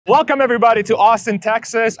Welcome everybody to Austin,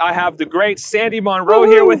 Texas. I have the great Sandy Munro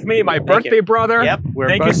here with me, my birthday brother. Yep.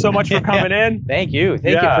 Thank you so much for coming in. Thank you.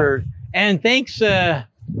 Thank you for, and thanks to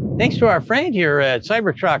our friend here at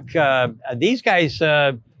Cybertruck. These guys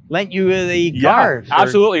lent you the car.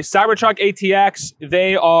 Absolutely. Cybertruck ATX.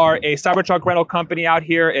 They are a Cybertruck rental company out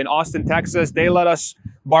here in Austin, Texas. They let us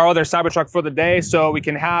borrow their Cybertruck for the day so we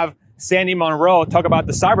can have Sandy Munro talk about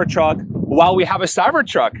the Cybertruck while we have a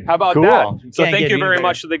Cybertruck. How about that? So thank you very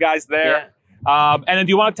much to the guys there. Yeah. And then do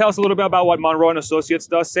you want to tell us a little bit about what Munro and Associates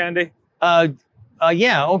does, Sandy?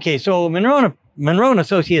 Yeah, okay. So Munro and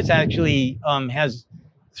Associates actually has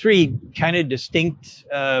three kind of distinct,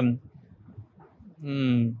 I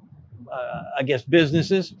guess,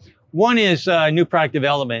 businesses. One is new product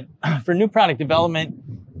development. For new product development,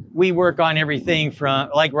 we work on everything from,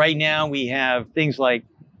 like right now, we have things like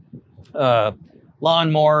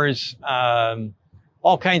lawnmowers,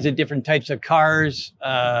 all kinds of different types of cars,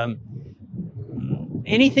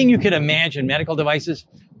 anything you could imagine, medical devices.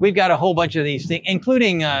 We've got a whole bunch of these things,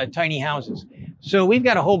 including tiny houses. So we've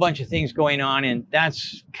got a whole bunch of things going on, and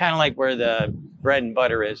that's kind of like where the bread and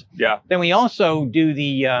butter is. Yeah. Then we also do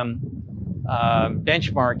the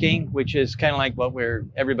benchmarking, which is kind of like what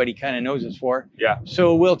everybody kind of knows us for. Yeah.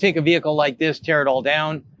 So we'll take a vehicle like this, tear it all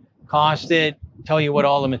down, cost it, tell you what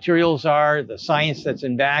all the materials are, the science that's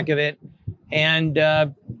in back of it, and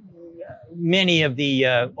many of the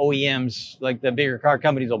OEMs, like the bigger car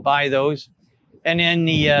companies, will buy those. And then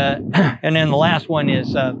the last one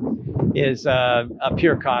is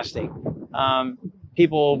pure costing.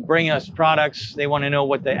 People bring us products; they want to know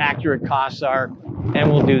what the accurate costs are, and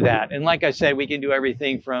we'll do that. And like I said, we can do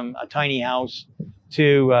everything from a tiny house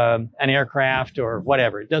to an aircraft or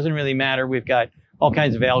whatever. It doesn't really matter. We've got all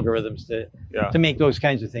kinds of algorithms to make those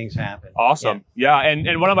kinds of things happen. Awesome. Yeah.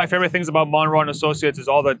 And one of my favorite things about Munro and Associates is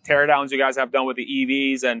all the teardowns you guys have done with the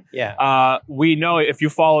EVs. And we know if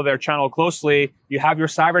you follow their channel closely, you have your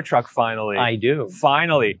Cybertruck finally. I do.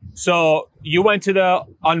 Finally. So you went to the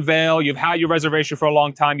unveil, you've had your reservation for a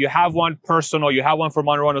long time. You have one personal, you have one for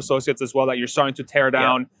Munro and Associates as well that you're starting to tear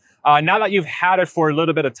down. Now that you've had it for a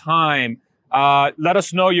little bit of time, let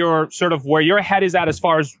us know where your head is at as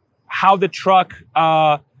far as how the truck,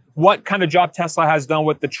 what kind of job Tesla has done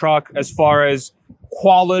with the truck as far as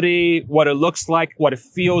quality, what it looks like, what it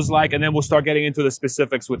feels like, and then we'll start getting into the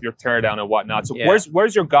specifics with your teardown and whatnot. So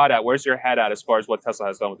where's your gut at? Where's your head at as far as what Tesla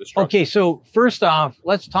has done with this truck? Okay, so first off,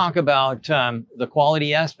 let's talk about the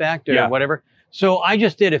quality aspect or whatever. So I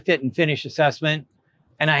just did a fit and finish assessment,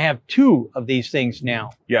 and I have 2 of these things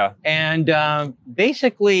now. Yeah. And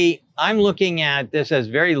basically, I'm looking at this as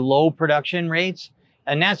very low production rates.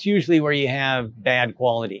 And that's usually where you have bad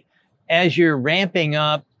quality. As you're ramping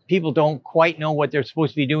up, people don't quite know what they're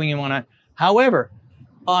supposed to be doing and whatnot. However,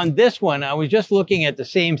 on this one, I was just looking at the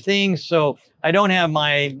same thing. So I don't have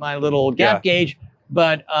my little gap gauge,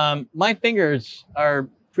 but my fingers are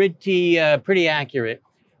pretty accurate.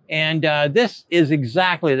 And this is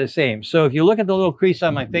exactly the same. So if you look at the little crease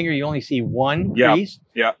on my finger, you only see one crease.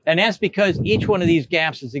 Yeah. And that's because each one of these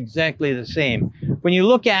gaps is exactly the same. When you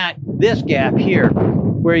look at this gap here,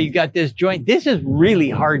 where you got this joint, this is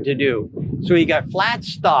really hard to do. So you got flat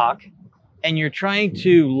stock and you're trying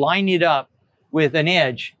to line it up with an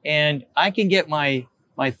edge. And I can get my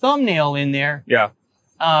thumbnail in there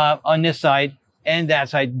on this side and that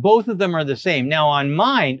side. Both of them are the same. Now on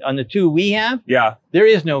mine, on the 2 we have, there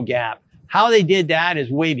is no gap. How they did that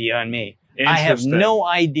is way beyond me. I have no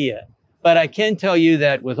idea. But I can tell you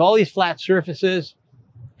that with all these flat surfaces,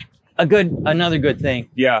 another good thing.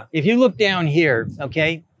 Yeah. If you look down here,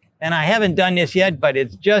 okay, and I haven't done this yet, but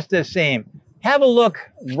it's just the same. Have a look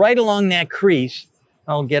right along that crease.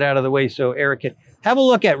 I'll get out of the way so Eric can. Have a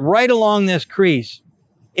look at right along this crease.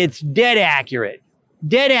 It's dead accurate.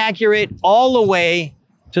 Dead accurate all the way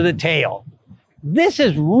to the tail. This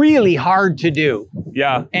is really hard to do.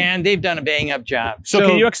 Yeah. And they've done a bang up job. So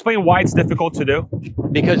can you explain why it's difficult to do?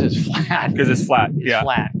 Because it's flat. Because it's flat. It's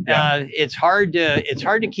flat. Yeah. It's hard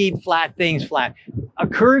to keep flat things flat.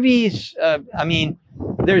 Curvies, I mean,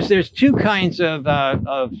 there's 2 kinds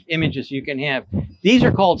of images you can have. These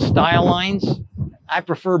are called style lines. I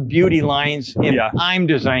prefer beauty lines if I'm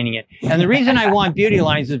designing it. And the reason I want beauty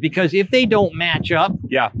lines is because if they don't match up,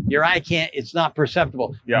 your eye it's not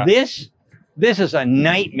perceptible. Yeah. This is a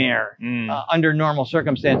nightmare under normal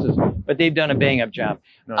circumstances, but they've done a bang-up job.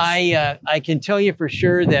 Nice. I can tell you for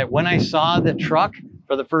sure that when I saw the truck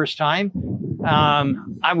for the first time,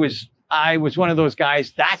 I was one of those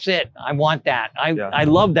guys. That's it. I want that. I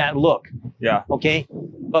love that look. Yeah. Okay.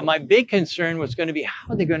 But my big concern was going to be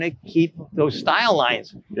how they're going to keep those style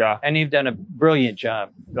lines. Yeah. And they've done a brilliant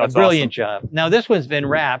job. That's a brilliant job. Now, this one's been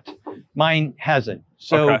wrapped. Mine hasn't.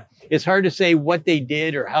 So it's hard to say what they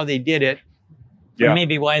did or how they did it. Yeah. Or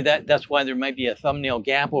maybe why that's why there might be a thumbnail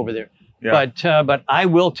gap over there. Yeah. But I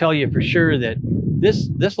will tell you for sure that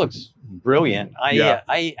this looks brilliant.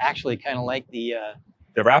 I actually kind of like the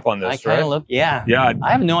wrap on this, right? Yeah.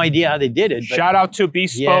 I have no idea how they did it. But shout out to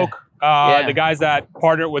Bespoke, the guys that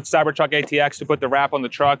partnered with Cybertruck ATX to put the wrap on the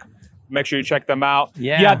truck. Make sure you check them out.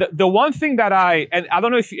 Yeah. The one thing that and I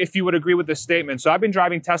don't know if you would agree with this statement. So I've been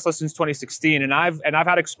driving Tesla since 2016, and I've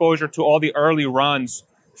had exposure to all the early runs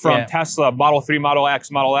from Tesla, Model 3, Model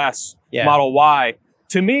X, Model S, Model Y.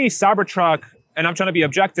 To me, Cybertruck, and I'm trying to be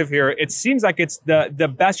objective here, it seems like it's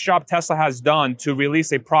the best job Tesla has done to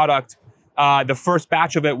release a product, the first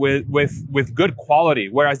batch of it with good quality,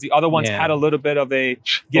 whereas the other ones had a little bit of a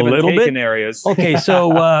give and take in areas. Okay,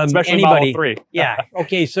 so especially Model 3.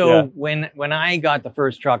 Okay, so when I got the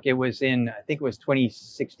first truck, it was in, I think it was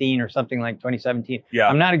 2016 or something like 2017. Yeah.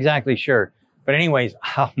 I'm not exactly sure. But anyways,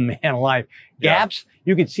 oh man alive. Gaps,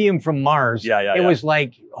 you could see them from Mars. It was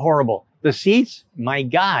like horrible. The seats, my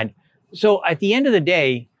God. So at the end of the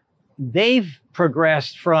day, they've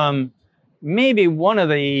progressed from maybe one of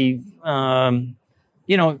the,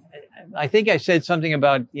 you know, I think I said something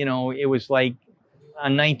about, you know, it was like a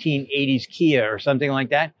 1980s Kia or something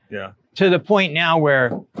like that. Yeah. To the point now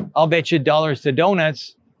where I'll bet you dollars to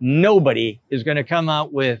donuts, nobody is going to come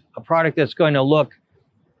out with a product that's going to look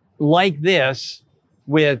like this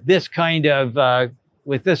with this kind of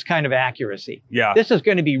accuracy. Yeah. This is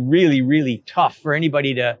going to be really, really tough for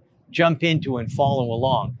anybody to jump into and follow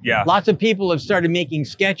along. Yeah. Lots of people have started making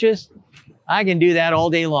sketches. I can do that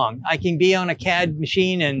all day long. I can be on a CAD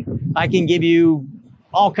machine and I can give you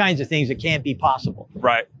all kinds of things that can't be possible.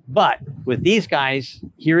 Right. But with these guys,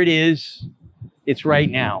 here it is. It's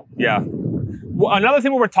right now. Yeah. Well, another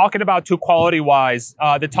thing we were talking about too, quality-wise,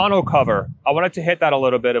 the tonneau cover. I wanted to hit that a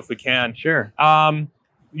little bit if we can. Sure.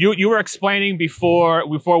 You were explaining before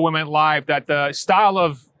we went live that the style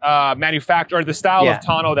of manufacture, or the style of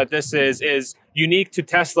tonneau that this is unique to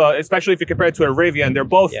Tesla, especially if you compare it to a Rivian. They're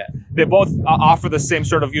both they both offer the same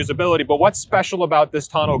sort of usability. But what's special about this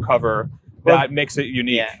tonneau cover that makes it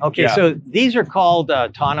unique? Yeah. Okay. Yeah. So these are called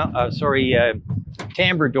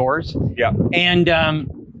timbre doors. Yeah. And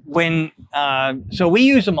so we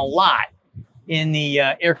use them a lot in the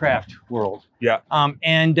aircraft world. Yeah.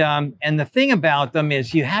 And the thing about them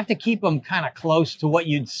is you have to keep them kind of close to what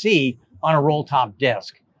you'd see on a roll top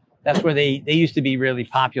desk. That's where they used to be really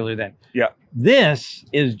popular then. Yeah. This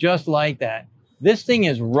is just like that. This thing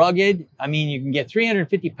is rugged. I mean, you can get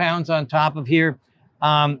 350 pounds on top of here.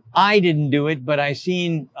 I didn't do it, but I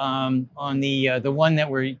seen on the one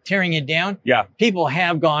that we're tearing it down. Yeah. People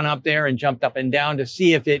have gone up there and jumped up and down to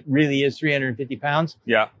see if it really is 350 pounds.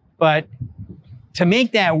 Yeah. But to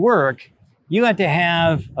make that work, you have to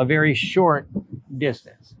have a very short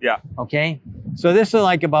distance. Yeah. Okay. So this is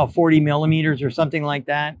like about 40 millimeters or something like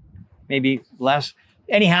that, maybe less.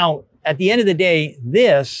 Anyhow, at the end of the day,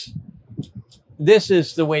 this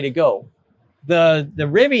is the way to go. The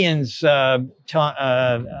Rivian's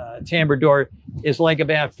timbre door is like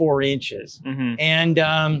about 4 inches.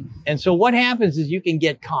 Mm-hmm. And so what happens is you can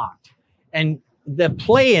get cocked. And the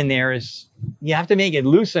play in there is you have to make it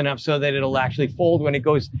loose enough so that it'll actually fold when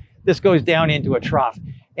this goes down into a trough.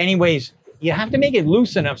 Anyways, you have to make it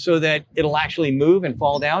loose enough so that it'll actually move and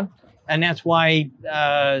fall down. And that's why,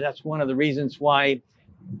 that's one of the reasons why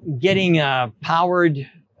getting a powered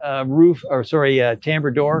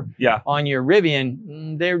timbre door on your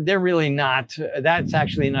Rivian, they're really not, that's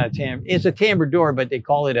actually not a timbre. It's a timbre door, but they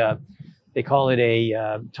call it a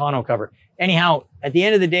tonneau cover. Anyhow, at the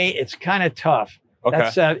end of the day, it's kind of tough. Okay.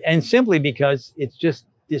 That's, and simply because it's just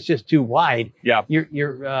too wide. Yeah.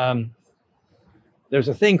 There's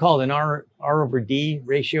a thing called an R over D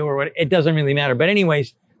ratio or what, it doesn't really matter. But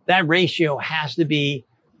anyways, that ratio has to be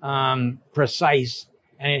precise,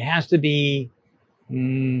 and it has to be,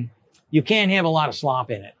 you can't have a lot of slop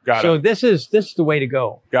in it. Got it. So this is the way to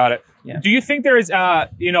go. Got it. Yeah. Do you think there is,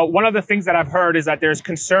 one of the things that I've heard is that there's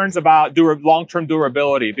concerns about long-term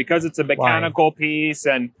durability because it's a mechanical piece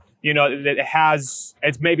and,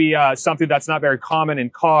 it's maybe something that's not very common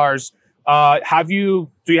in cars. Do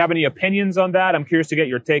you have any opinions on that? I'm curious to get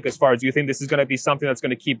your take as far as, do you think this is going to be something that's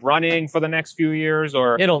going to keep running for the next few years,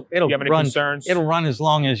 or do you have any concerns? It'll run as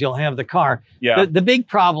long as you'll have the car. Yeah. The big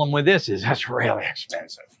problem with this is that's really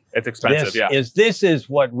expensive. It's expensive. This is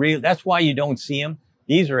what that's why you don't see them.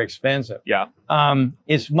 These are expensive. Yeah.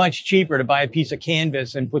 It's much cheaper to buy a piece of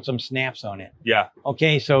canvas and put some snaps on it. Yeah.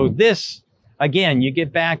 Okay. So this, again, you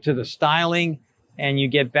get back to the styling and you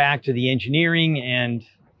get back to the engineering and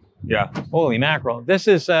holy mackerel. This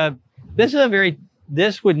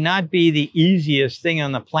would not be the easiest thing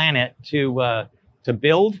on the planet to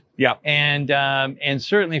build. Yeah. And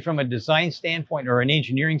certainly from a design standpoint or an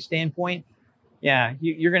engineering standpoint,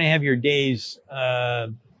 you're going to have your days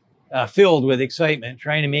filled with excitement,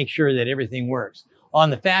 trying to make sure that everything works. On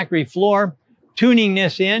the factory floor, tuning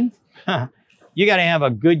this in, you got to have a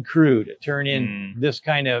good crew to turn in this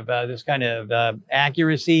kind of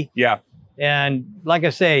accuracy. Yeah. And like I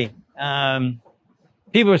say,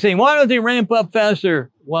 people are saying, why don't they ramp up faster?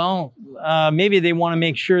 Well, maybe they want to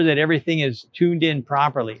make sure that everything is tuned in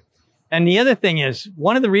properly. And the other thing is,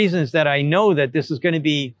 one of the reasons that I know that this is going to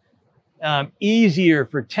be easier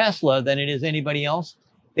for Tesla than it is anybody else,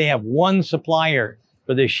 they have one supplier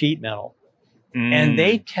for this sheet metal. And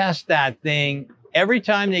they test that thing every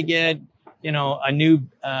time they get, you know, a new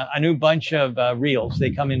bunch of reels. They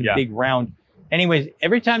come in a big round. Anyways,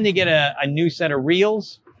 every time they get a new set of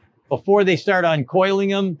reels, before they start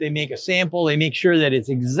uncoiling them, they make a sample. They make sure that it's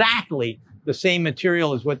exactly the same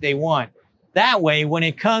material as what they want. That way, when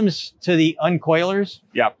it comes to the uncoilers,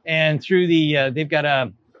 and through the, they've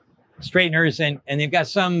got straighteners and they've got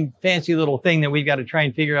some fancy little thing that we've got to try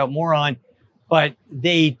and figure out more on, but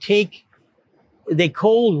they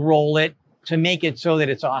cold roll it to make it so that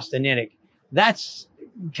it's austenitic. That's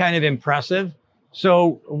kind of impressive.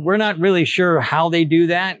 So we're not really sure how they do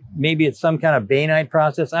that. Maybe it's some kind of bainite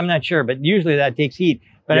process. I'm not sure, but usually that takes heat.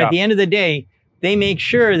 But at the end of the day, they make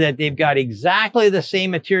sure that they've got exactly the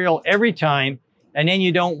same material every time. And then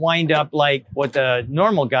you don't wind up like what the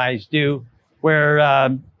normal guys do, where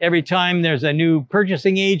every time there's a new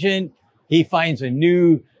purchasing agent, he finds a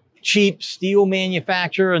new cheap steel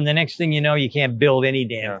manufacturer. And the next thing you know, you can't build any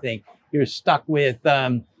damn thing. You're stuck with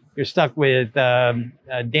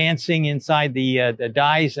dancing inside the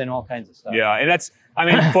dies and all kinds of stuff. Yeah, and that's, I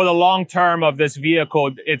mean, for the long term of this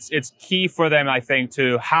vehicle, it's key for them, I think,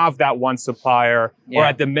 to have that one supplier, or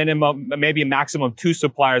at the minimum, maybe a maximum 2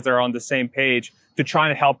 suppliers that are on the same page to try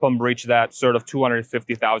and help them reach that sort of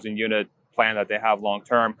 250,000 unit plan that they have long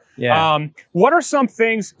term. Yeah. What are some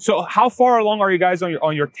things? So, how far along are you guys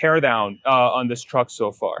on your teardown on this truck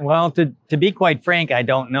so far? Well, to be quite frank, I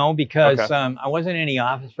don't know, because I wasn't in the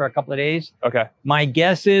office for a couple of days. Okay. My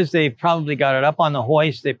guess is they've probably got it up on the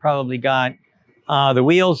hoist. They probably got the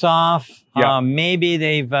wheels off. Yeah. Maybe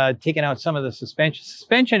they've taken out some of the suspension.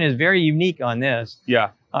 Suspension is very unique on this.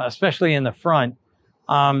 Yeah. Especially in the front.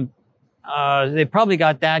 They probably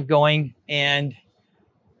got that going, and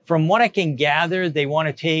from what I can gather, they want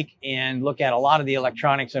to take and look at a lot of the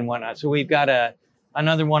electronics and whatnot. So we've got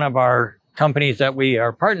another one of our companies that we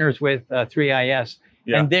are partners with, 3IS,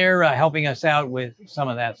 and they're helping us out with some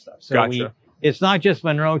of that stuff. So it's not just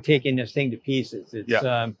Munro taking this thing to pieces. It's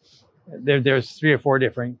there's 3 or 4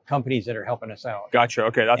 different companies that are helping us out. Gotcha.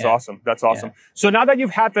 Okay, that's awesome. That's awesome. Yeah. So now that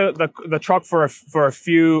you've had the truck for a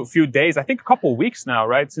few days, I think a couple of weeks now,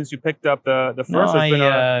 right? Since you picked up the first.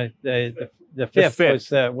 The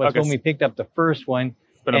 5th was when we picked up the first one,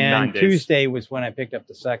 and Tuesday was when I picked up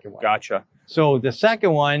the second one. Gotcha. So the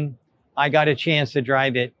second one, I got a chance to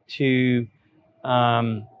drive it to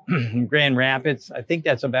Grand Rapids. I think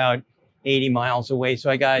that's about 80 miles away. So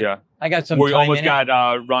I got some time. We almost got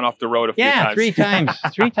run off the road a few times. Yeah, 3 times.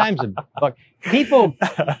 3 times a buck. People,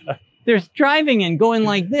 they're driving and going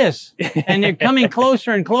like this, and they're coming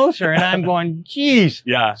closer and closer, and I'm going, geez.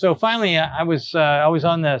 Yeah. So finally, I was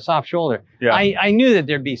on the soft shoulder. Yeah. I knew that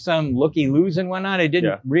there'd be some looky-loos and whatnot. I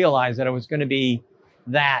didn't realize that it was going to be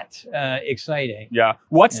that exciting. Yeah.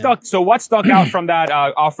 What stuck out from that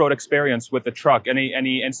off-road experience with the truck?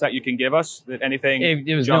 Any insight you can give us? Anything?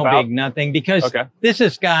 It was no big nothing, because this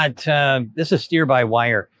has got this is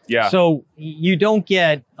steer-by-wire. Yeah. So you don't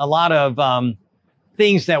get a lot of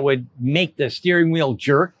things that would make the steering wheel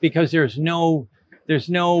jerk, because there's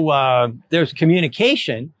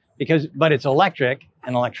communication, but it's electric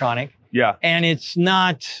and electronic. Yeah. And it's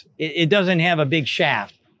not, it doesn't have a big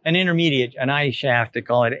shaft, an I shaft to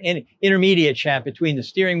call it, an intermediate shaft between the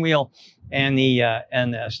steering wheel and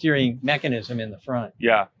the steering mechanism in the front.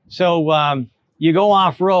 Yeah. So you go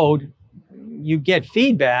off-road, you get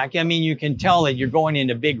feedback. I mean, you can tell that you're going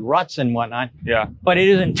into big ruts and whatnot. Yeah. But it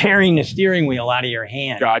isn't tearing the steering wheel out of your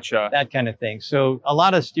hand. Gotcha. That kind of thing. So a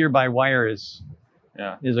lot of steer-by-wire is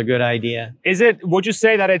a good idea. Would you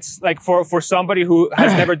say that it's like for somebody who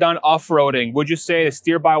has never done off-roading, would you say the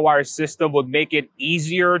steer-by-wire system would make it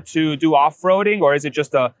easier to do off-roading, or is it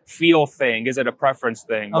just a feel thing? Is it a preference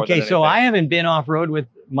thing? Okay, so I haven't been off-road with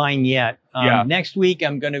mine yet. Next week,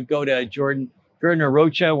 I'm going to go to Gardner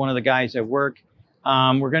Rocha, one of the guys at work.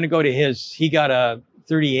 We're going to go to he got a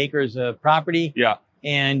 30 acres of property. Yeah.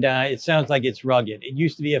 And it sounds like it's rugged. It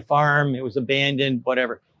used to be a farm. It was abandoned,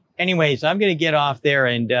 whatever. Anyways, I'm going to get off there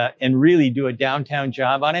and really do a downtown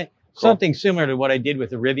job on it. Cool. Something similar to what I did with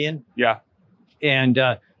the Rivian. Yeah. And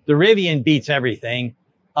the Rivian beats everything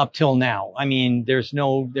up till now. I mean, there's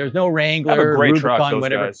no Wrangler, have a great Rubicon, truck, those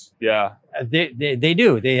whatever. Guys. Yeah. They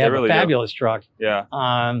do. They have really a fabulous truck. Yeah.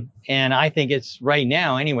 And I think it's right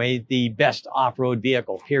now, anyway, the best off-road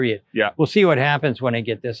vehicle, period. Yeah. We'll see what happens when I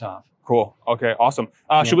get this off. Cool. Okay. Awesome.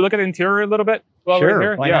 Should we look at the interior a little bit? Sure. Right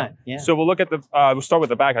here? Why not? Yeah. So we'll look at we'll start with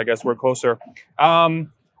the back, I guess. We're closer.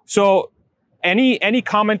 So any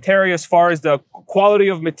commentary as far as the quality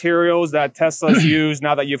of materials that Tesla's used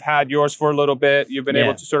now that you've had yours for a little bit, you've been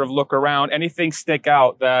able to sort of look around, anything stick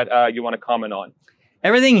out that you want to comment on?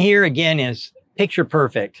 Everything here, again, is picture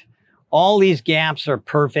perfect. All these gaps are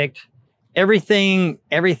perfect. Everything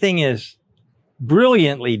is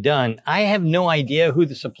brilliantly done. I have no idea who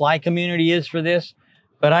the supply community is for this,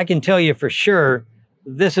 but I can tell you for sure,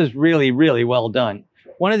 this is really, really well done.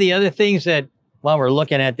 One of the other things that, while we're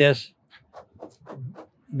looking at this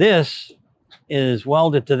is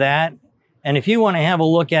welded to that. And if you want to have a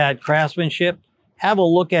look at craftsmanship, have a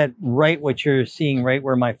look at what you're seeing right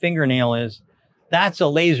where my fingernail is. That's a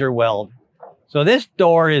laser weld. So this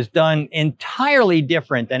door is done entirely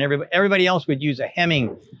different than everybody else would use a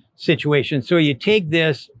hemming situation. So you take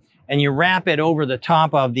this and you wrap it over the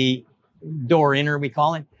top of the door inner, we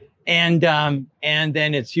call it, and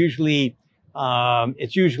then it's usually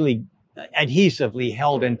adhesively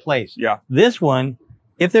held in place. Yeah. This one,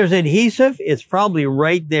 if there's adhesive, it's probably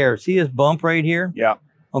right there. See this bump right here? Yeah.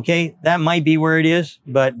 Okay, that might be where it is,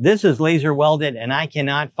 but this is laser welded, and I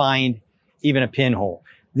cannot find even a pinhole.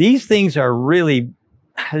 These things are really,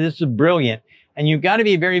 this is brilliant. And you've got to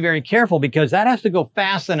be very, very careful because that has to go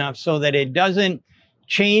fast enough so that it doesn't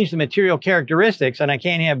change the material characteristics and I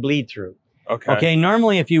can't have bleed through. Okay. Okay.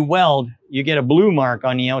 Normally, if you weld, you get a blue mark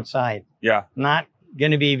on the outside. Yeah. Not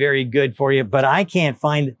going to be very good for you, but I can't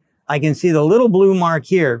find, I can see the little blue mark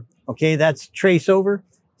here. Okay. That's trace over.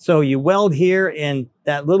 So you weld here and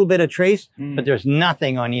that little bit of trace, but there's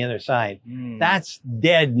nothing on the other side. That's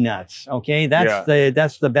dead nuts. Okay. That's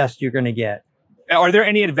the best you're going to get. Are there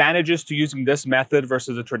any advantages to using this method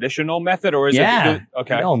versus a traditional method, or is it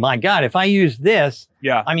okay? Oh my God! If I use this,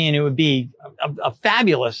 yeah, I mean it would be a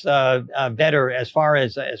fabulous, better as far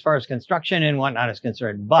as construction and whatnot is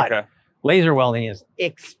concerned. But laser welding is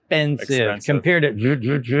expensive compared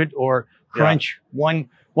to or crunch.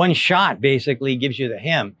 One shot basically gives you the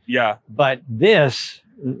hem. Yeah. But this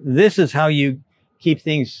is how you keep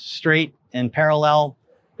things straight and parallel.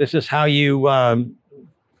 This is how you.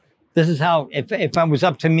 This is how, if it was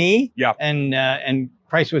up to me, and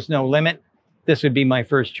price was no limit, this would be my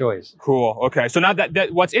first choice. Cool. Okay. So now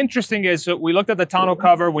that what's interesting is, so we looked at the tonneau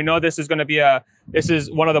cover. We know this is going to be this is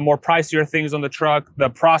one of the more pricier things on the truck. The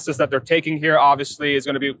process that they're taking here obviously is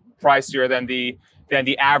going to be pricier than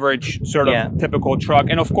the average sort of typical truck.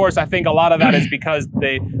 And of course, I think a lot of that is because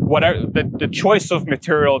the choice of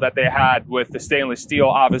material that they had with the stainless steel,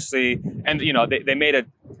 obviously, and you know, they made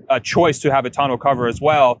a choice to have a tonneau cover as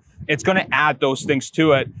well. It's going to add those things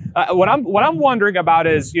to it. What I'm wondering about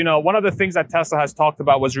is, you know, one of the things that Tesla has talked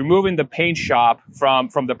about was removing the paint shop from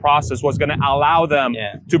the process was going to allow them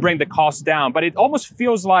to bring the cost down. But it almost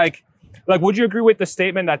feels like, would you agree with the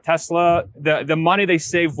statement that Tesla, the money they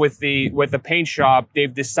save with the paint shop,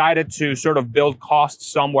 they've decided to sort of build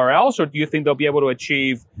costs somewhere else, or do you think they'll be able to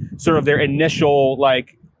achieve sort of their initial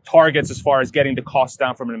targets as far as getting the cost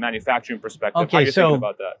down from a manufacturing perspective? Okay, how are you thinking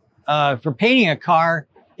about that? For painting a car,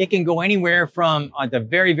 it can go anywhere from at the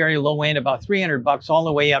very, very low end, about $300 all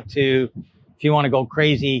the way up to, if you want to go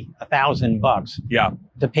crazy, $1,000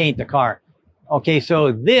 to paint the car. Okay,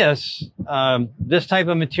 so this type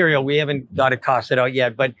of material, we haven't got it costed out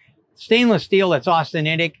yet, but stainless steel that's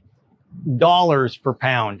austenitic, dollars per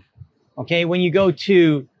pound. Okay, when you go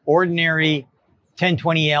to ordinary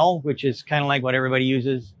 1020L, which is kind of like what everybody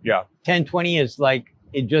uses. 1020 is like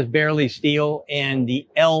it just barely steel, and the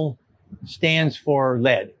L stands for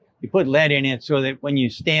lead. You put lead in it so that when you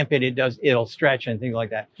stamp it, it'll stretch and things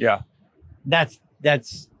like that.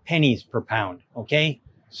 That's pennies per pound. Okay.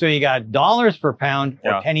 So you got dollars per pound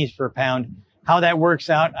or pennies per pound. How that works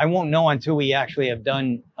out, I won't know until we actually have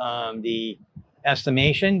done the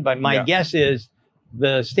estimation. But my guess is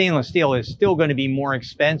the stainless steel is still going to be more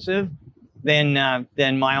expensive than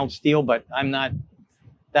mild steel. But I'm not.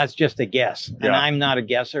 That's just a guess, and I'm not a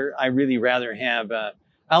guesser. I really rather have.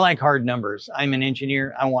 I like hard numbers. I'm an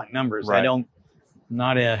engineer. I want numbers. I don't.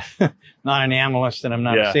 Not an analyst, and I'm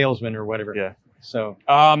not a salesman or whatever. So.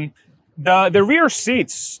 The rear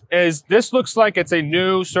seats this looks like it's a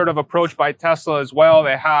new sort of approach by Tesla as well.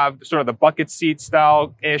 They have sort of the bucket seat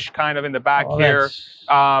style-ish kind of in the back here.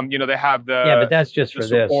 You know, they have the but that's just for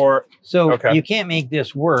support. This. So you can't make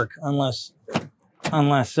this work unless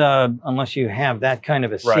you have that kind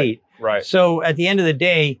of a seat. Right. So at the end of the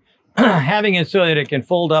day, having it so that it can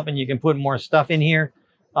fold up and you can put more stuff in here,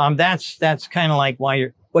 that's kind of like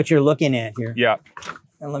what you're looking at here. Yeah.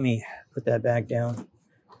 And let me put that back down.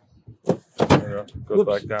 There goes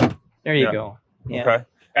back down. There you go. Yeah. Okay.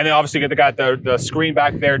 And then obviously they got the screen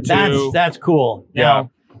back there too. That's cool. Now,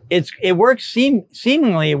 it works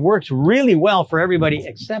seemingly it works really well for everybody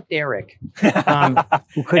except Eric.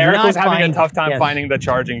 Who could Eric not was having find, a tough time finding the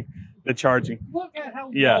charging. Look at how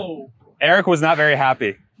low. Eric was not very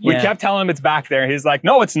happy. We kept telling him it's back there. He's like,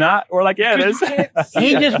 no, it's not. We're like, yeah, it is.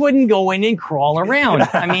 He just wouldn't go in and crawl around.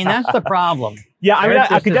 I mean, that's the problem. Yeah, I mean,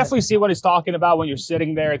 I could definitely see what he's talking about when you're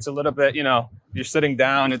sitting there. It's a little bit, you know, you're sitting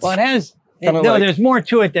down. It's well, it has. No, there's more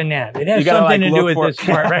to it than that. It has something to do with this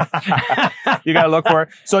part, right? You got to look for it.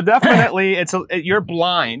 So definitely, you're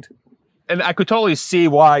blind. And I could totally see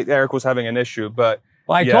why Eric was having an issue, but...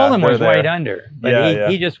 Well, I told him it was right under, but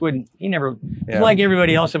he just wouldn't, he never, he's like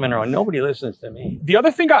everybody else in Munro. Nobody listens to me. The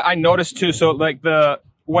other thing I noticed too, so like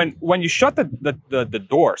when you shut the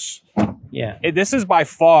doors, this is by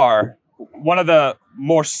far one of the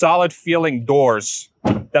more solid feeling doors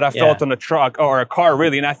that I felt on a truck or a car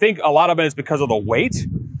really. And I think a lot of it is because of the weight,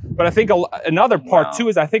 but I think another part too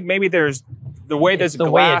is I think maybe there's the way there's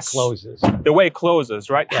glass, the way it closes,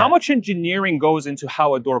 right? Yeah. How much engineering goes into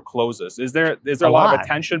how a door closes? Is there a lot of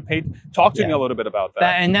attention paid? Talk to me a little bit about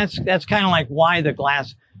that. And that's kind of like why the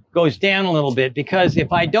glass goes down a little bit, because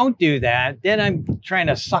if I don't do that, then I'm trying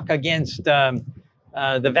to suck against the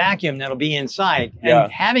vacuum that'll be inside. And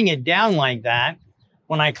having it down like that,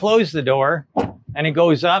 when I close the door and it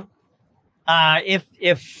goes up,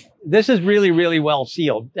 if this is really, really well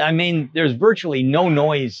sealed, I mean, there's virtually no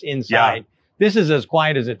noise inside. Yeah. This is as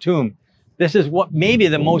quiet as a tomb. This is what maybe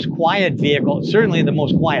the most quiet vehicle, certainly the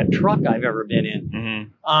most quiet truck I've ever been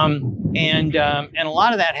in. Mm-hmm. And a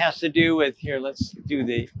lot of that has to do with here. Let's do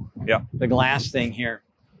the glass thing here.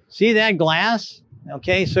 See that glass?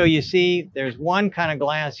 Okay, so you see there's one kind of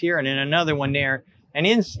glass here and then another one there, and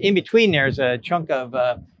in between there's a chunk of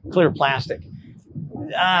clear plastic.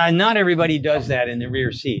 Not everybody does that in the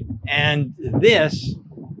rear seat, and this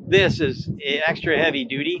is extra heavy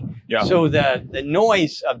duty. Yeah. So the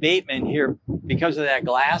noise abatement here because of that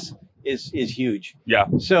glass is huge. Yeah.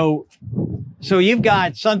 So you've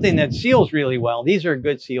got something that seals really well. These are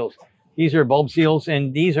good seals. These are bulb seals,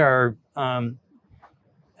 and these are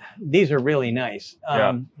really nice.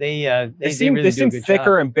 They seem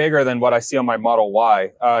thicker and bigger than what I see on my Model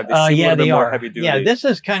Y. They seem a little bit more heavy duty. Yeah, this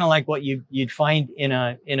is kind of like what you'd find in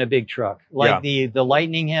a big truck. Like the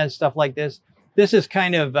Lightning has stuff like this. This is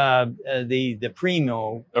kind of the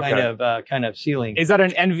primo kind of sealing. Is that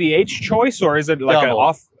an NVH choice or is it like an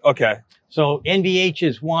off? Okay. So NVH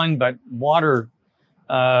is one, but water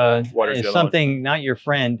is something not your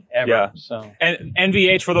friend ever. Yeah. So and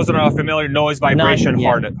NVH, for those that are not familiar, noise vibration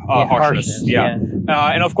harshness. Yeah.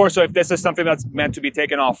 And of course, so if this is something that's meant to be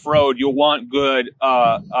taken off road, you'll want good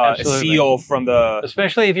seal from the,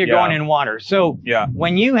 especially if you're going in water. So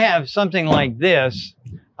when you have something like this,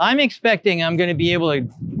 I'm expecting I'm going to be able to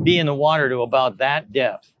be in the water to about that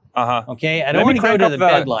depth. Okay. I don't want to go to the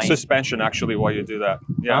bed line. Suspension actually while you do that.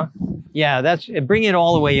 Yeah. Yeah, bring it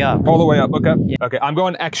all the way up. All the way up. Okay. Yeah. Okay. I'm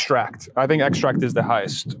going extract. I think extract is the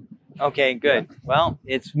highest. Okay, good. Yeah. Well,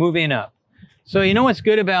 it's moving up. So you know what's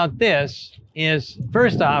good about this is,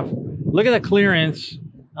 first off, look at the clearance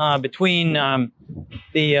between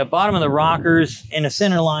the bottom of the rockers and the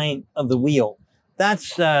center line of the wheel.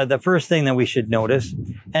 That's the first thing that we should notice.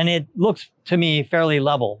 And it looks to me fairly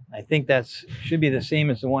level. I think should be the same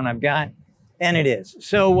as the one I've got. And it is.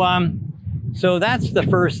 So that's the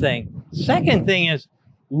first thing. Second thing is,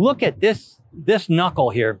 look at this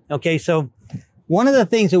knuckle here. Okay, so one of the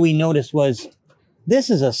things that we noticed was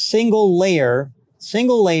this is a single layer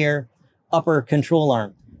upper control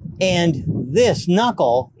arm. And this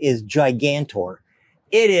knuckle is gigantor.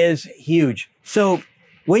 It is huge. So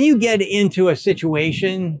when you get into a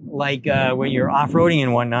situation like when you're off-roading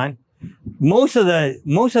and whatnot, most of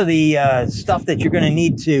the stuff that you're going to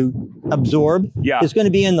need to absorb is going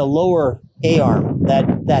to be in the lower A-arm,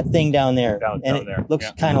 that thing down there. It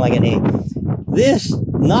looks kind of like an A. This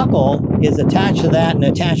knuckle is attached to that and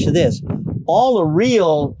attached to this. All the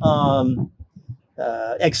real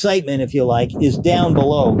excitement, if you like, is down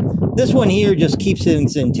below. This one here just keeps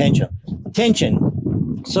things in tension.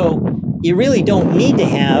 So you really don't need to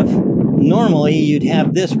have normally you'd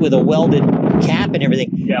have this with a welded cap and everything.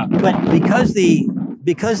 Yeah. But because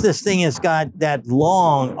this thing has got that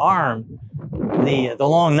long arm, the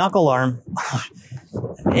long knuckle arm,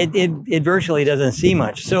 it virtually doesn't see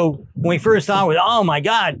much. So when we first thought, oh my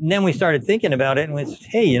God, and then we started thinking about it and we said,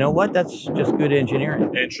 hey, you know what? That's just good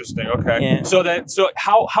engineering. Interesting. Okay. Yeah. So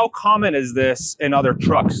how common is this in other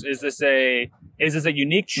trucks? Is this a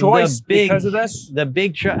unique choice because of this? The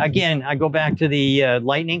big truck, again, I go back to the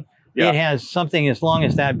Lightning. Yeah. It has something as long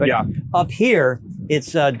as that, but up here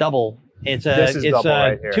it's double. It's double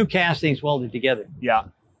right here. 2 castings welded together. Yeah.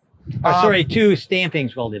 Sorry, 2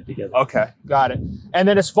 stampings welded together. Okay, got it. And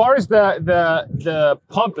then as far as the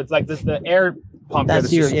pump, it's like the air pump.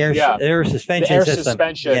 That's your air suspension air system.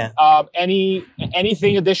 Suspension. Yeah.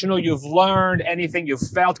 Anything additional you've learned? Anything you've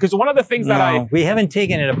felt? Because one of the things that we haven't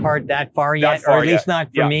taken it apart that far yet, or at least not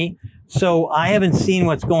for me. So I haven't seen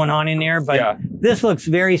what's going on in there, but this looks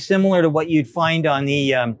very similar to what you'd find on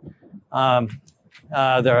the Ram.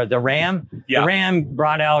 Yeah. The Ram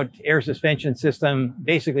brought out air suspension system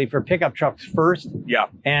basically for pickup trucks first. Yeah.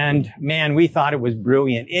 And man, we thought it was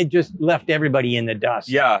brilliant. It just left everybody in the dust.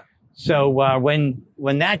 Yeah. So when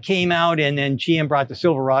that came out, and then GM brought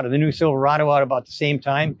the new Silverado out about the same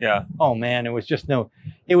time. Yeah. Oh man, it was just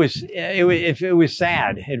it was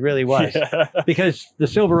sad. It really was. Yeah. Because the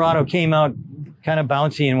Silverado came out kind of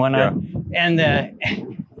bouncy and whatnot, and the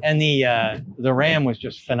Ram was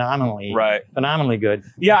just phenomenally good.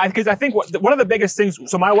 Yeah, because I think one of the biggest things.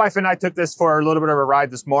 So my wife and I took this for a little bit of a ride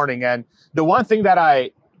this morning, and the one thing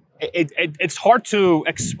that it's hard to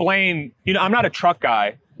explain. You know, I'm not a truck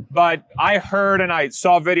guy, but I heard and I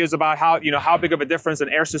saw videos about how big of a difference an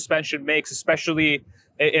air suspension makes, especially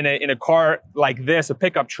in a car like this, a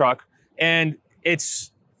pickup truck, and it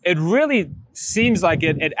really seems like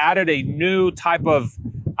it added a new type of,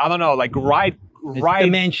 I don't know, like ride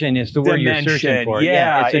dimension is the word you're searching for.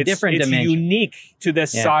 Yeah, it's a different dimension. It's unique to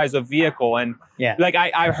this size of vehicle, and like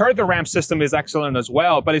I heard the Ram system is excellent as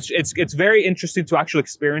well, but it's very interesting to actually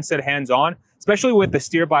experience it hands on, especially with the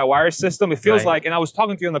steer-by-wire system. It feels like, and I was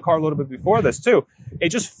talking to you in the car a little bit before this too. It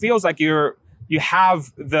just feels like you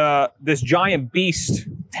have this giant beast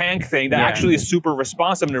tank thing that actually is super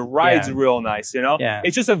responsive and it rides real nice. You know,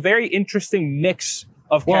 it's just a very interesting mix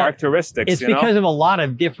of characteristics. It's because of a lot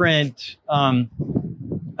of different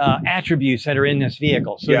attributes that are in this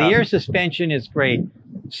vehicle. So the air suspension is great.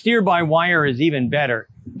 Steer-by-wire is even better.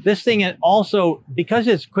 This thing is also, because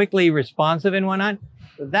it's quickly responsive and whatnot,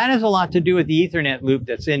 that has a lot to do with the Ethernet loop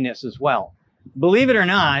that's in this as well. Believe it or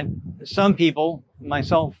not, some people,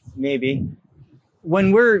 myself maybe,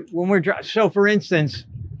 when we're so for instance,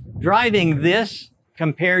 driving this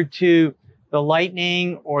compared to the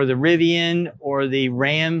Lightning or the Rivian or the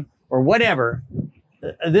Ram or whatever,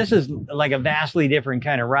 this is like a vastly different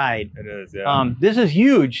kind of ride. It is, yeah. This is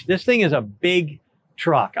huge. This thing is a big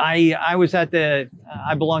truck. I was I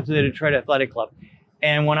belong to the Detroit Athletic Club.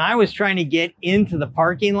 And when I was trying to get into the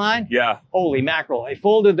parking lot, holy mackerel, I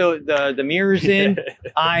folded the mirrors in.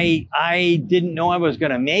 I didn't know I was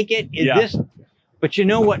going to make it. But you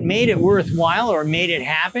know what made it worthwhile or made it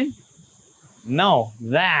happen? No,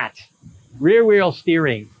 that rear wheel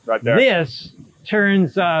steering. Right there. This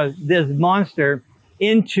turns this monster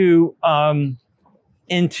into I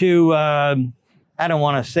don't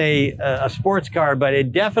want to say a sports car, but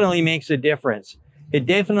it definitely makes a difference. It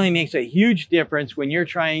definitely makes a huge difference when you're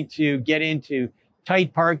trying to get into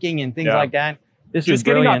tight parking and things like that. This is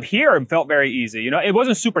getting up here felt very easy. You know, it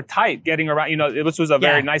wasn't super tight getting around. You know, this was a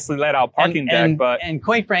very nicely laid out parking deck. And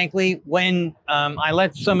quite frankly, when I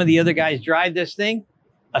let some of the other guys drive this thing,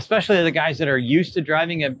 especially the guys that are used to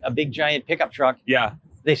driving a big giant pickup truck,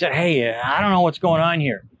 they said, "Hey, I don't know what's going on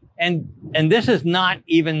here." And this is not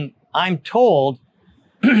even. I'm told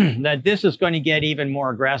that this is going to get even more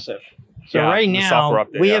aggressive. So right now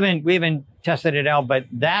we haven't tested it out, but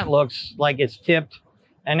that looks like it's tipped,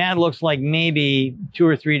 and that looks like maybe 2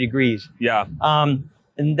 or 3 degrees. Yeah. And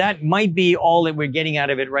that might be all that we're getting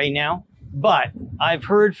out of it right now. But I've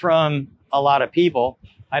heard from a lot of people,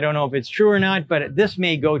 I don't know if it's true or not, but this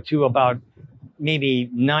may go to about maybe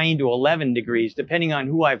 9 to 11 degrees, depending on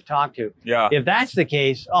who I've talked to. Yeah. If that's the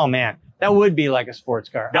case, oh man, that would be like a sports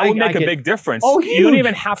car. That would make a big difference. Oh, huge, you don't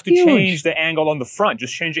even have to change the angle on the front.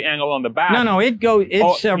 Just change the angle on the back. No,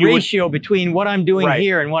 it's a ratio between what I'm doing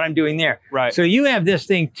here and what I'm doing there. Right. So you have this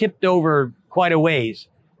thing tipped over quite a ways.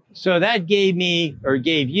 So that gave me, or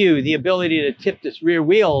gave you, the ability to tip this rear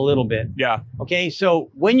wheel a little bit. Yeah. Okay,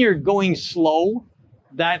 so when you're going slow,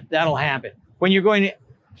 that'll happen. When you're going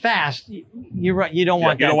fast, you don't want that. You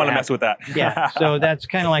don't want to mess with that. Yeah. So that's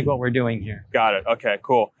kind of like what we're doing here. Got it. Okay,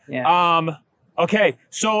 cool. Yeah. Okay,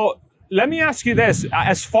 so let me ask you this: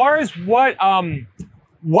 as far as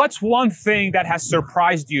what's one thing that has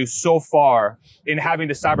surprised you so far in having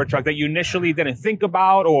the Cybertruck that you initially didn't think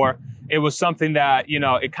about, or it was something that, you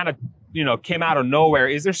know, it kind of, you know, came out of nowhere?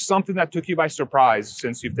 Is there something that took you by surprise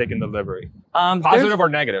since you've taken delivery? Positive or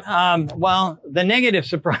negative? Well, the negative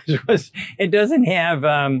surprise was it doesn't have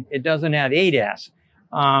ADAS.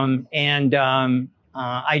 I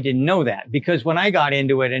didn't know that, because when I got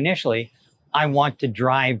into it initially, I want to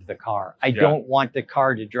drive the car. I don't want the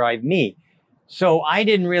car to drive me. So I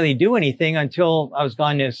didn't really do anything until I was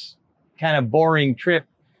on this kind of boring trip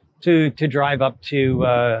to drive up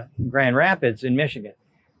to Grand Rapids in Michigan.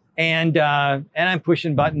 And I'm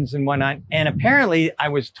pushing buttons and whatnot. And apparently I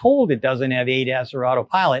was told it doesn't have ADAS or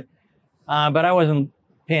autopilot, but I wasn't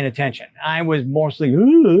paying attention. I was mostly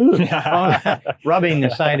rubbing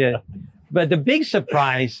the side of. But the big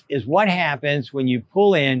surprise is what happens when you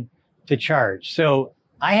pull in to charge. So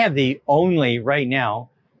I have the only right now,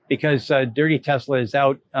 because Dirty Tesla is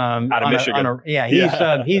out of Michigan.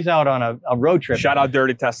 He's out on a road trip. Shout out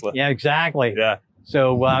Dirty Tesla. Yeah, exactly. Yeah.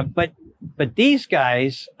 So, but these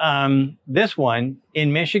guys, this one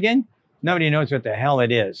in Michigan, nobody knows what the hell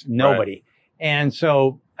it is. Nobody. Right. And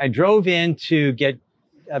so I drove in to get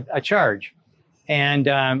a charge, and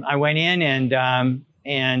I went in and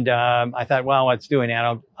I thought, well, what's doing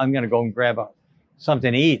that? I'm going to go and grab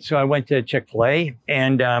something to eat. So I went to Chick-fil-A,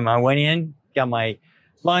 and I went in, got my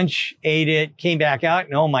lunch, ate it, came back out,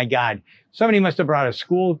 and oh my God, somebody must have brought a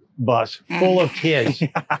school bus full of kids.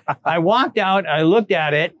 I walked out, I looked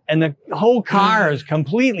at it, and the whole car is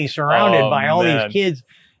completely surrounded by all these kids.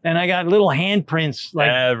 And I got little handprints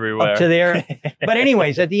like everywhere up to there. But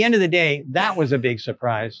anyways, at the end of the day, that was a big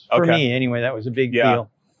surprise for me. Anyway, that was a big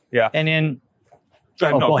deal. Yeah. And then,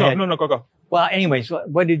 go ahead. Go. Well, anyways,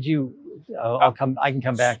 what did you? I can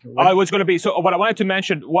come back. I was going to be, so what I wanted to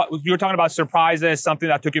mention, what you were talking about surprises, something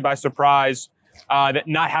that took you by surprise, that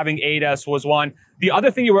not having ADAS was one. The other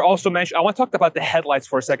thing you were also mentioning, I want to talk about the headlights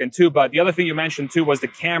for a second too, but the other thing you mentioned too was the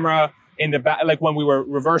camera in the back, like when we were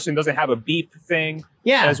reversing, doesn't have a beep thing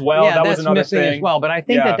as well. Yeah, that was another thing as well, but I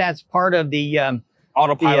think that's part of the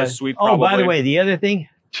autopilot suite probably. Oh, by the way, the other thing,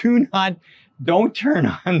 don't turn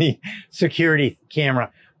on the security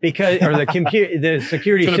camera. Because, or the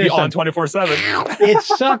security system. It's going to be on 24/7. It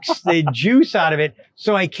sucks the juice out of it.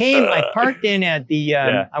 So I parked in at the,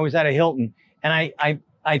 I was at a Hilton, and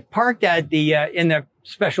I parked at the, in the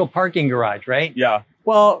special parking garage, right? Yeah.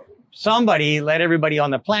 Well, somebody let everybody on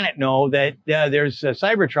the planet know that there's a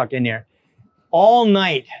Cybertruck in there. All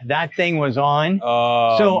night, that thing was on.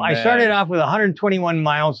 Oh, so I started off with 121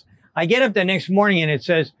 miles. I get up the next morning and it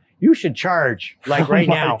says, you should charge like right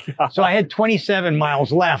now. God. So I had 27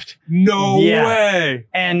 miles left. No way.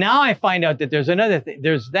 And now I find out that there's another thing.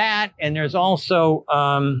 There's that. And there's also,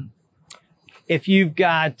 if you've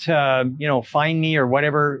got, Find Me or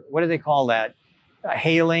whatever, what do they call that?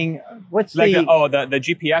 Hailing. What's like the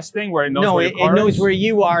GPS thing where it knows where your car it knows where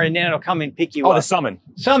you are, and then it'll come and pick you up. Oh, the summon.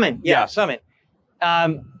 Summon. Yeah. Summon.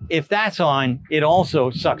 If that's on, it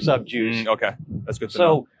also sucks up juice. Okay. That's good to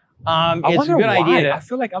know. It's a good idea. I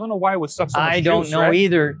feel like I don't know why it would suck so much I don't know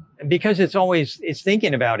either, because it's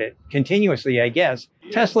thinking about it continuously, I guess.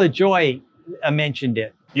 Tesla Joy mentioned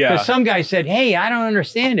it. Yeah. Because some guy said, hey, I don't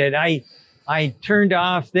understand it. I turned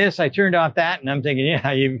off this, I turned off that, and I'm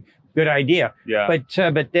thinking, good idea. Yeah.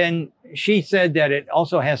 But then she said that it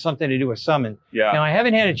also has something to do with summon. Yeah. Now, I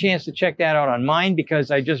haven't had a chance to check that out on mine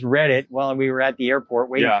because I just read it while we were at the airport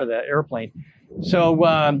waiting for the airplane. So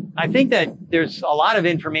I think that there's a lot of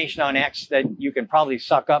information on X that you can probably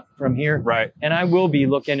suck up from here. Right. And I will be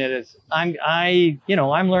looking at it. I'm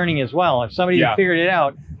learning as well. If somebody figured it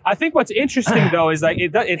out. I think what's interesting though is like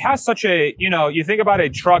it has such a, you think about a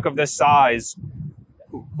truck of this size.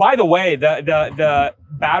 By the way, the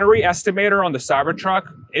battery estimator on the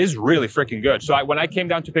Cybertruck is really freaking good. So when I came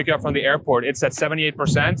down to pick it up from the airport, it's at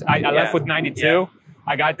 78%. I left with 92. Yeah.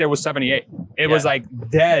 I got there with 78. It was like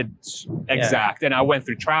dead exact. And I went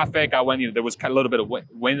through traffic. There was a little bit of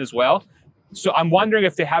wind as well. So I'm wondering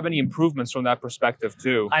if they have any improvements from that perspective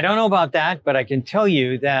too. I don't know about that, but I can tell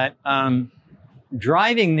you that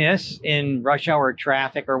driving this in rush hour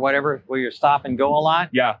traffic or whatever, where you stop and go a lot.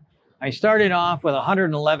 Yeah. I started off with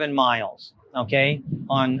 111 miles, okay,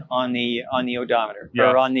 on the odometer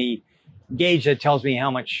or on the gauge that tells me how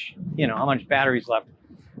much battery's left.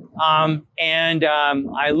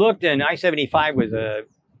 I looked, and I-75 was a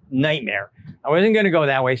nightmare. I wasn't going to go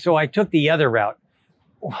that way, so I took the other route.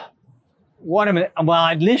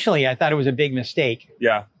 Initially I thought it was a big mistake.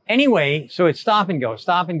 Yeah. Anyway, so it's stop and go.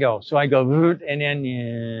 So I go, and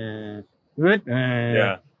then,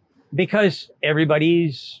 because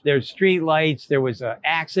there's street lights, there was an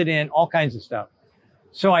accident, all kinds of stuff.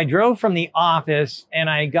 So I drove from the office and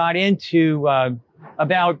I got into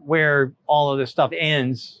about where all of this stuff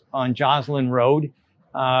ends on Joslin Road.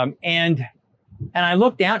 And I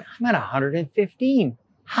looked down, I'm at 115.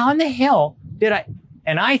 How in the hell did I?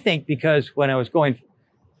 And I think because when I was going,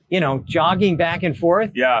 jogging back and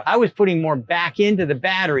forth, I was putting more back into the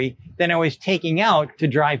battery than I was taking out to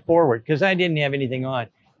drive forward because I didn't have anything on.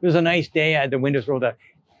 It was a nice day. I had the windows rolled up.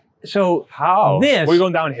 So how? Were you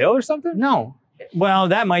going downhill or something? No. Well,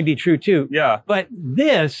 that might be true too. Yeah. But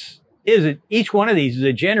each one of these is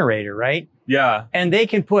a generator, right? Yeah. And they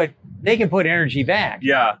can put energy back.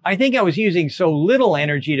 Yeah. I think I was using so little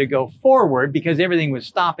energy to go forward because everything was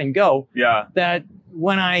stop and go. Yeah. That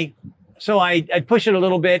when I'd push it a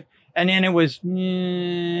little bit and then it was,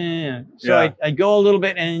 so I'd go a little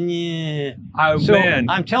bit and, so man.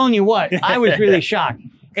 I'm telling you what, I was really shocked.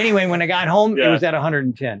 Anyway, when I got home, it was at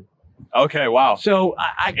 110. Okay, wow. So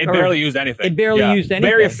it barely used anything. It barely used anything.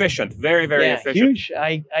 Very efficient. Very, very efficient. Huge.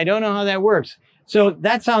 I don't know how that works. So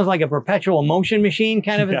that sounds like a perpetual motion machine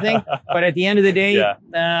kind of a thing. But at the end of the day,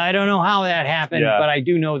 I don't know how that happened, but I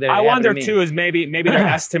do know that I wonder too is maybe their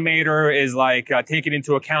estimator is like taking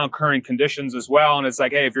into account current conditions as well. And it's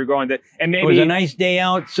like, hey, if you're going to, and maybe it was a nice day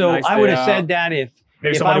out. So I would have said that if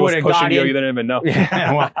somebody was pushing you didn't even know.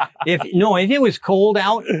 If it was cold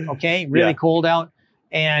out, okay, really cold out,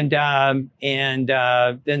 and then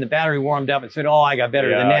the battery warmed up and said, oh, I got better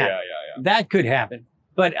than that. That could happen.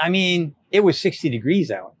 But I mean, it was 60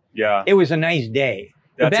 degrees out. Yeah. It was a nice day.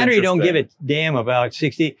 The battery don't give a damn about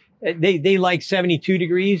 60. They like 72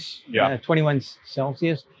 degrees, 21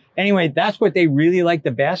 Celsius. Anyway, that's what they really like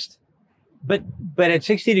the best. But at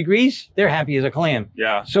 60 degrees, they're happy as a clam.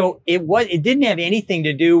 Yeah. So it didn't have anything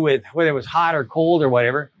to do with whether it was hot or cold or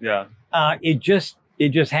whatever. Yeah. It just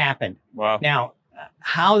happened. Wow. Now,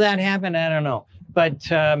 how that happened, I don't know.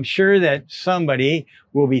 But I'm sure that somebody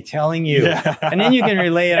will be telling you, and then you can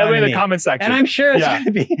relay it in the comment section. And I'm sure it's going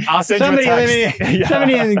to be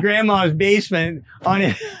somebody in grandma's basement on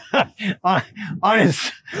his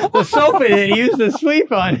the sofa that he used to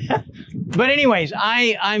sleep on. But anyways,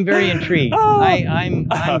 I'm very intrigued. I'm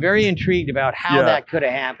very intrigued about how that could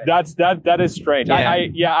have happened. That is strange.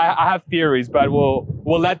 Yeah. I have theories, but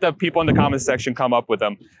we'll let the people in the comment section come up with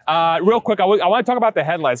them. Real quick, I want to talk about the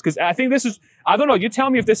headlights because I think this is, I don't know, you tell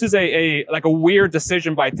me if this is a weird decision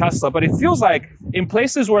by Tesla, but it feels like in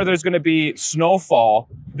places where there's going to be snowfall,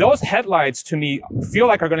 those headlights to me feel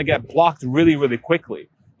like are going to get blocked really, really quickly.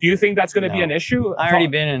 Do you think that's going to be an issue? I already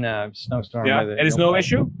been in a snowstorm. Yeah, and it's no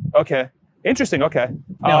issue? Okay. Interesting. Okay.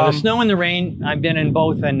 No, the snow and the rain, I've been in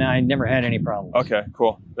both and I never had any problems. Okay,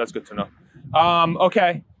 cool. That's good to know.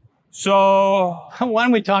 Okay. So why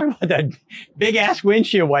don't we talk about that big ass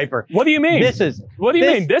windshield wiper? What do you mean? What do you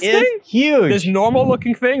mean? This thing? Huge. This normal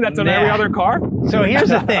looking thing that's on every other car? So here's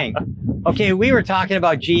the thing. Okay, we were talking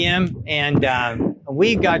about GM and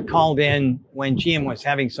we got called in when GM was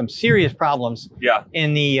having some serious problems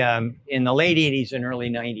in the late 80s and early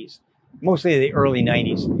 90s, mostly the early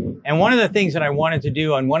 90s. And one of the things that I wanted to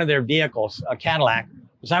do on one of their vehicles, a Cadillac,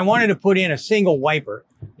 was I wanted to put in a single wiper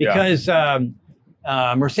because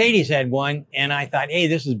Mercedes had one, and I thought, hey,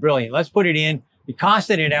 this is brilliant. Let's put it in. We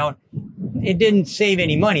costed it out. It didn't save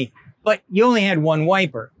any money, but you only had one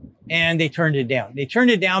wiper, and they turned it down. They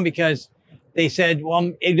turned it down because they said,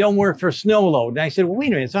 well, it don't work for snow load. And I said, well, wait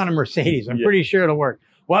a minute, it's on a Mercedes. I'm pretty sure it'll work.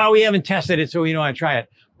 Well, we haven't tested it, so we don't want to try it.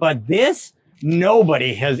 But this,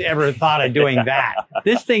 nobody has ever thought of doing that.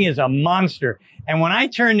 This thing is a monster. And when I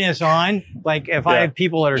turn this on, like if I have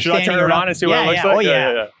people that are standing around. Should I turn it on and see what it looks like? Oh,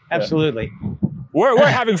 yeah. Absolutely. We're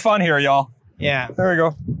having fun here, y'all. Yeah. There we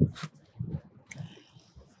go.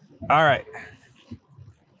 All right.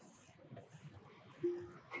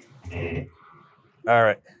 All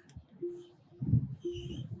right.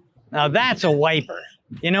 Now that's a wiper.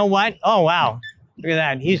 You know what? Oh, wow. Look at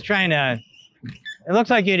that. He's trying to, it looks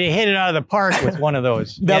like you'd hit it out of the park with one of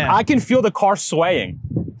those. I can feel the car swaying.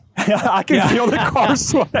 I can feel the car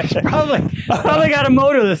swaying. Probably got a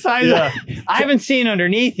motor the size of, I haven't seen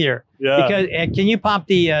underneath here. Yeah. Because, can you pop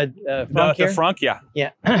the frunk here? The frunk, yeah.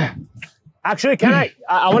 Yeah. Actually, can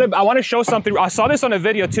I want to show something. I saw this on a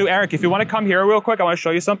video too. Eric, if you want to come here real quick, I want to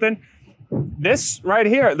show you something. This right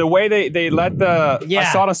here, the way they let the, I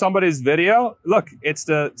saw it on somebody's video. Look, it's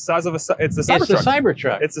the size of it's the Cybertruck. It's the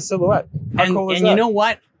Cybertruck. It's a silhouette. How cool is that? And you know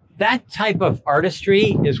what? That type of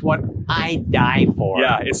artistry is what I die for.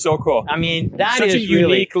 Yeah, it's so cool. I mean, that such is a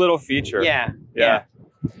unique little feature. Yeah.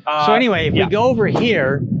 So anyway, if we go over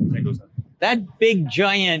here, that big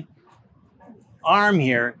giant arm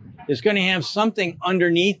here is going to have something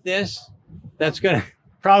underneath this that's going to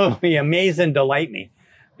probably amaze and delight me.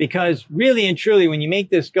 Because really and truly, when you make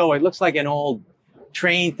this go, it looks like an old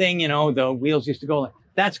train thing, you know, the wheels used to go like,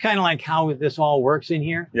 that's kind of like how this all works in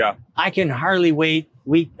here. Yeah. I can hardly wait.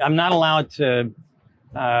 I'm not allowed to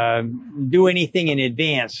do anything in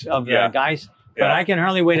advance of the guys, but I can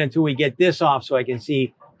hardly wait until we get this off so I can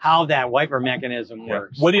see how that wiper mechanism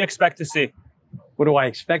works. What do you expect to see? What do I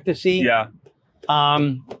expect to see? Yeah.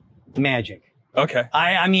 Magic. Okay.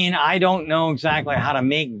 I mean, I don't know exactly how to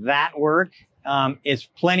make that work. It's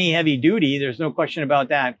plenty heavy duty. There's no question about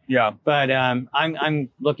that. Yeah. But I'm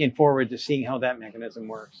looking forward to seeing how that mechanism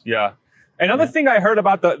works. Yeah. Another thing I heard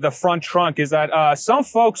about the front trunk is that some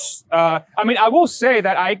folks, I mean, I will say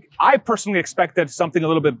that I personally expected something a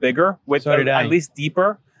little bit bigger with at least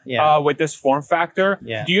deeper. Yeah. With this form factor.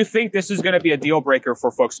 Yeah. Do you think this is going to be a deal breaker for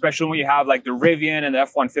folks, especially when you have like the Rivian and the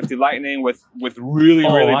F-150 Lightning with really,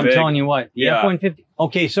 really big? I'm telling you what, the F-150.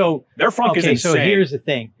 Okay, so their front is insane. So here's the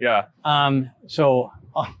thing. Yeah. So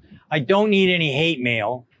I don't need any hate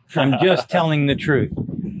mail. I'm just telling the truth.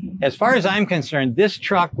 As far as I'm concerned, this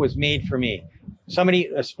truck was made for me.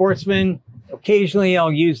 A sportsman. Occasionally,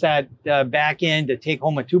 I'll use that back end to take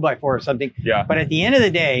home a 2x4 or something. Yeah. But at the end of the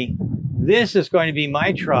day, this is going to be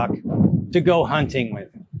my truck to go hunting with.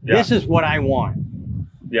 Yeah. This is what I want.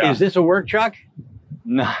 Yeah. Is this a work truck?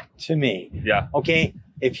 Not to me. Yeah. Okay.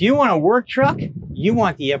 If you want a work truck, you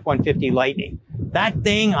want the F-150 Lightning. That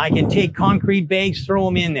thing, I can take concrete bags, throw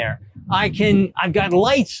them in there. I've got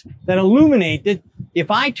lights that illuminate that.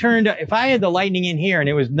 If I had the Lightning in here and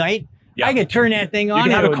it was night, I could turn that thing on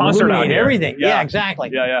and have a concert out here. Everything. Yeah,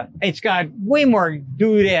 exactly. Yeah, yeah. It's got way more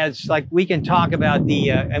doodads. Like we can talk about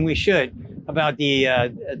and we should, about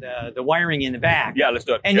the wiring in the back. Yeah, let's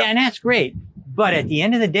do it. And that's great. But at the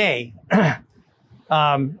end of the day,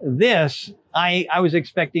 this I was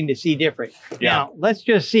expecting to see different. Yeah. Now let's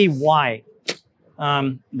just see why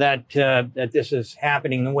that this is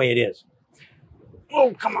happening the way it is.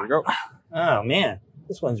 Oh, come on. Go. Oh man,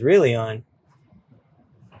 this one's really on.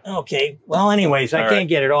 Okay. Well, anyways, I can't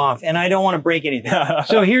get it off, and I don't want to break anything.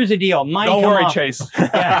 So here's the deal. Don't worry, Chase.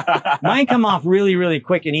 Mine come off really, really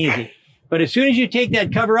quick and easy. But as soon as you take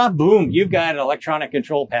that cover off, boom, you've got an electronic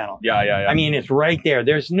control panel. Yeah, yeah, yeah. I mean, it's right there.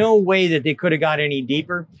 There's no way that they could have got any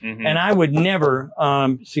deeper. Mm-hmm. And I would never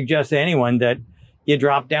suggest to anyone that you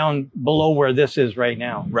drop down below where this is right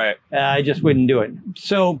now. Right. I just wouldn't do it.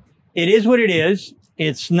 So it is what it is.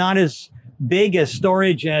 It's not as big as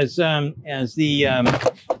storage as the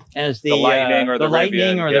Lightning or the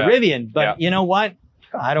Rivian. But you know what?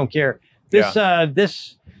 I don't care.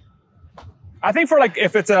 This I think for like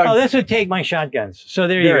if it's this would take my shotguns. So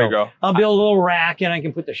there you go. I'll build a little rack and I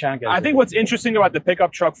can put the shotguns. I think what's interesting about the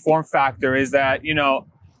pickup truck form factor is that, you know,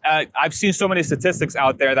 I've seen so many statistics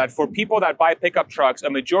out there that for people that buy pickup trucks, a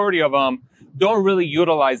majority of them don't really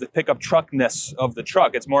utilize the pickup truckness of the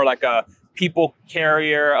truck. It's more like a people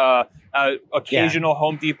carrier, occasional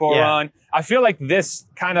Home Depot run. I feel like this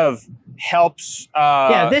kind of helps.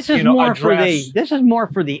 This is more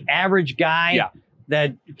for the average guy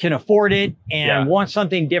that can afford it and wants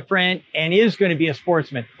something different and is going to be a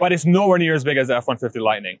sportsman. But it's nowhere near as big as the F-150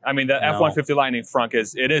 Lightning. I mean, the F-150 Lightning front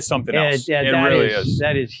is something else. It really is.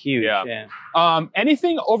 That is huge. Yeah.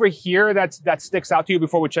 Anything over here that sticks out to you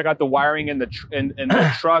before we check out the wiring in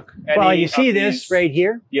the truck? Well, you see this right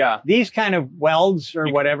here? Yeah. These kind of welds or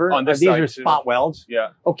whatever. On this these side are spot welds.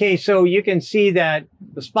 Yeah. Okay, so you can see that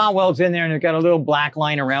the spot weld's in there and it's got a little black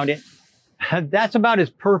line around it. That's about as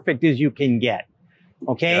perfect as you can get.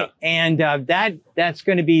 Okay, and that's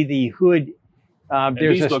going to be the hood.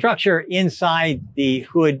 There's a structure inside the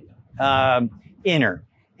hood inner,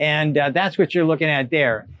 and that's what you're looking at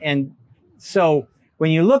there. And so when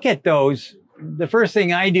you look at those, the first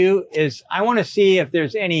thing I do is I want to see if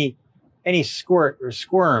there's any squirt or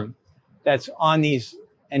squirm that's on these,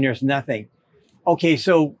 and there's nothing. Okay,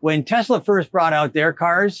 so when Tesla first brought out their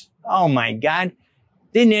cars, oh my God.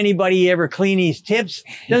 Didn't anybody ever clean these tips?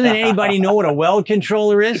 Doesn't anybody know what a weld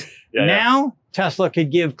controller is? Now, Tesla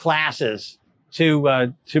could give classes to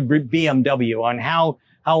BMW on how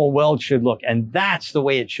a weld should look. And that's the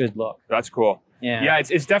way it should look. That's cool. Yeah,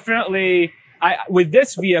 it's definitely, with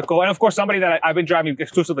this vehicle, and of course, somebody that I've been driving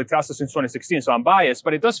exclusively Tesla since 2016, so I'm biased,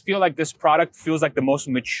 but it does feel like this product feels like the most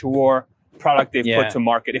mature product they've put to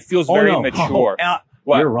market. It feels very mature.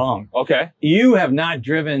 You're wrong. Okay. You have not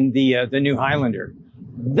driven the new Highlander.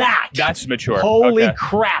 That's mature. Holy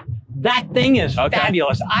crap. That thing is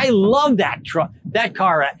fabulous. I love that truck, that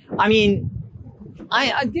car. I mean,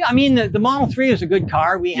 the Model 3 is a good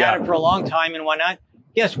car. We had it for a long time and whatnot.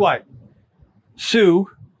 Guess what?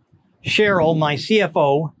 Sue, Cheryl, my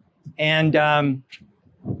CFO, And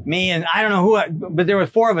me and I don't know who, but there were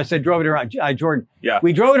 4 of us that drove it around. Jordan. Yeah.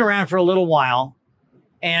 We drove it around for a little while,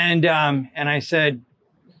 and I said,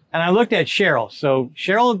 and I looked at Cheryl. So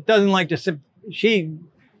Cheryl doesn't like to sip. She's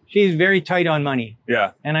very tight on money.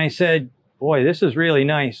 Yeah. And I said, boy, this is really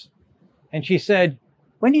nice. And she said,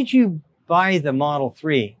 when did you buy the Model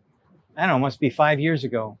 3? I don't know, it must be 5 years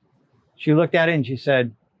ago. She looked at it and she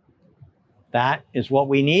said, that is what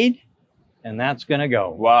we need, and that's going to go.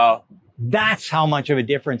 Wow. That's how much of a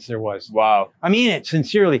difference there was. Wow. I mean it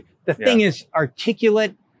sincerely. The thing is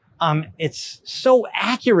articulate. It's so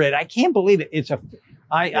accurate. I can't believe it.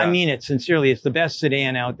 I mean it sincerely. It's the best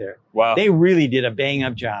sedan out there. Wow. They really did a bang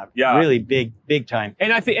up job. Yeah. Really big time.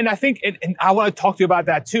 And I think I want to talk to you about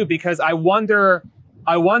that too, because I wonder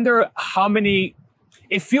how many,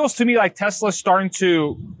 it feels to me like Tesla's starting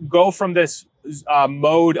to go from this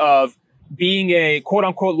mode of being a quote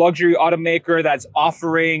unquote luxury automaker that's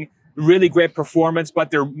offering really great performance,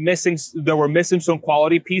 but they were missing some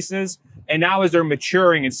quality pieces. And now as they're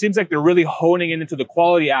maturing, it seems like they're really honing into the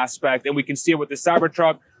quality aspect. And we can see it with the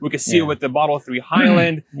Cybertruck. We can see it with the Model 3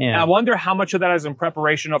 Highland. And I wonder how much of that is in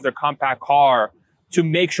preparation of their compact car to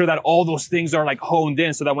make sure that all those things are like honed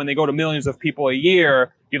in, so that when they go to millions of people a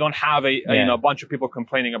year, you don't have a bunch of people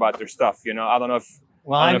complaining about their stuff. You know, I don't know if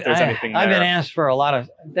there's anything there. I've been asked for a lot of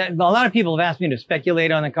people have asked me to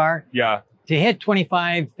speculate on the car. Yeah. To hit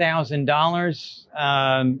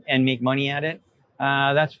 $25,000 and make money at it,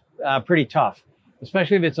 that's pretty tough,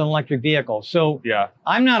 especially if it's an electric vehicle. So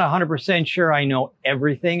I'm not 100% sure I know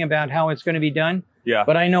everything about how it's going to be done. Yeah.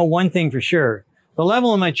 But I know one thing for sure. The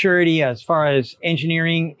level of maturity as far as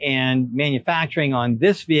engineering and manufacturing on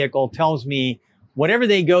this vehicle tells me whatever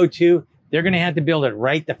they go to, they're going to have to build it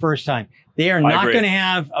right the first time. They are not going to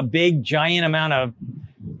have a big, giant amount of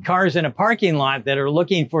cars in a parking lot that are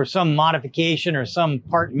looking for some modification or some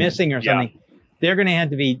part missing or something. They're going to have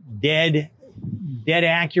to be dead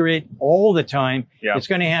accurate all the time. It's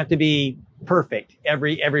going to have to be perfect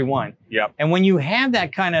every one. And when you have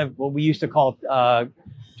that kind of what we used to call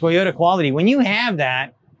Toyota quality, when you have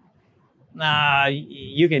that,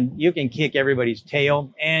 you can kick everybody's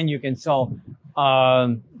tail, and you can sell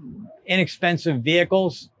inexpensive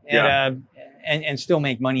vehicles and still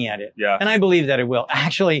make money at it. And I believe that it will.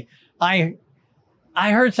 Actually, I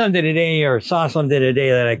heard something today or saw something today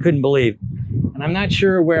that I couldn't believe. And I'm not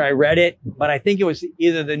sure where I read it, but I think it was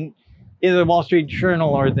either the Wall Street Journal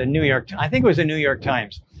or the New York. I think it was the New York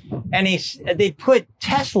Times. And they put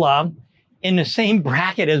Tesla in the same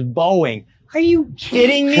bracket as Boeing. Are you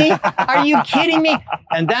kidding me? Are you kidding me?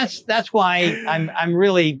 And that's why I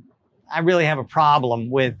really have a problem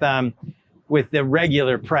with the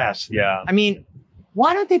regular press. I mean,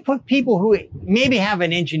 why don't they put people who maybe have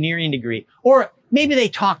an engineering degree, or maybe they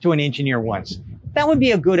talked to an engineer once? That would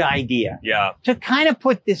be a good idea. To kind of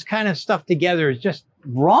put this kind of stuff together is just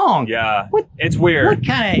wrong. It's weird. What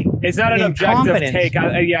kind of It's not an objective take.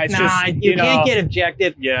 It's just, you can't get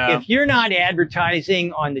objective. If you're not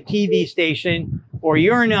advertising on the TV station, or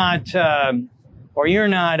you're not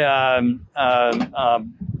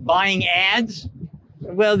buying ads,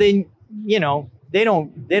 well then, you know, they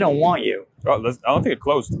don't want you. Oh, I don't think it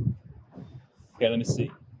closed. Okay, let me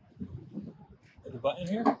see. Is the button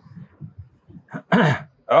here?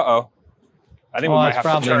 Uh-oh. I think we might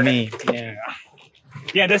have to turn me. It.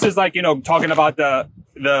 Yeah, this is like, you know, talking about the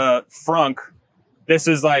frunk. This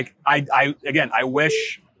is like, I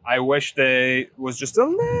wish they was just a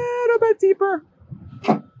little bit deeper.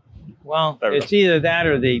 Well, it's either that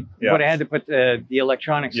or they would have had to put the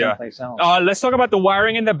electronics someplace else. Let's talk about the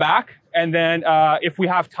wiring in the back. And then if we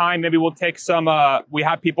have time, maybe we'll take some, we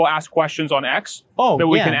have people ask questions on X. Maybe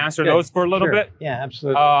we can answer those for a little bit. Yeah,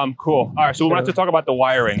 absolutely. Cool. All right, so we want to talk about the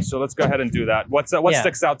wiring. So let's go ahead and do that. What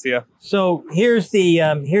sticks out to you? So here's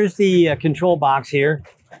the control box here.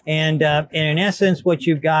 And in essence, what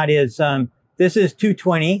you've got is, this is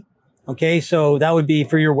 220. Okay, so that would be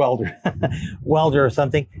for your welder or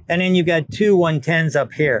something. And then you've got two 110s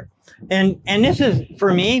up here. And this is,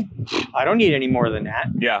 for me, I don't need any more than that.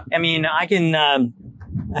 I mean, I can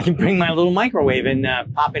bring my little microwave and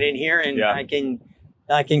pop it in here, and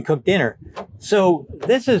I can cook dinner. So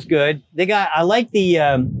this is good. I like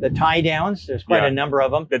the tie downs. There's quite a number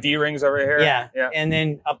of them. The D-rings over here. And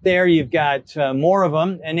then up there you've got more of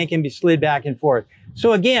them, and they can be slid back and forth.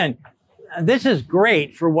 So again, this is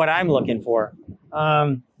great for what I'm looking for.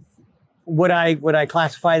 Would I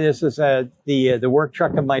classify this as the work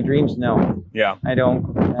truck of my dreams? No. I don't.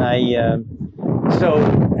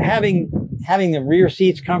 So having the rear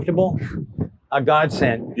seats comfortable, a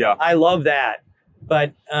godsend. I love that.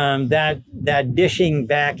 but that dishing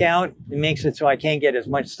back out, it makes it so I can't get as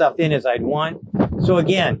much stuff in as I'd want. So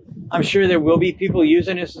again, I'm sure there will be people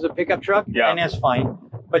using this as a pickup truck, and that's fine.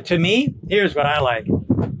 But to me, here's what I like.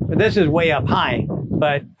 But this is way up high,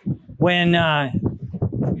 but when I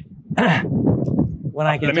can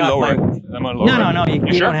Let me lower it. I'm gonna lower it. No,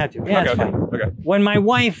 you sure? don't have to. Yeah, okay, it's fine. Okay. When my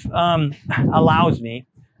wife allows me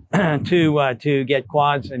to get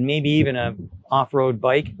quads and maybe even a off-road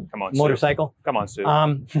bike, motorcycle. Come on, Sue.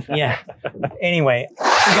 Yeah. Anyway,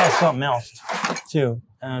 I got something else too.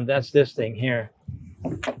 That's this thing here.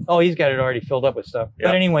 Oh, he's got it already filled up with stuff. Yep.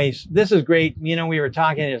 But anyways, this is great. You know, we were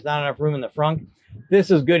talking, there's not enough room in the front. This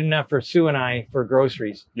is good enough for Sue and I for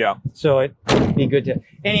groceries. Yeah. So it'd be good to.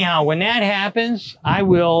 Anyhow, when that happens, I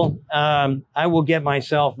will get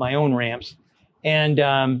myself my own ramps, and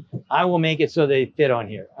I will make it so they fit on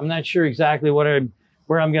here. I'm not sure exactly where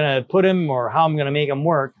I'm going to put them or how I'm going to make them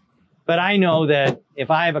work, but I know that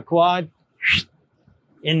if I have a quad,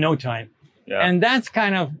 in no time. Yeah. And that's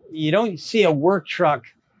kind of, you don't see a work truck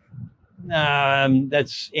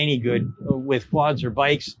that's any good with quads or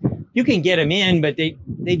bikes. You can get them in, but they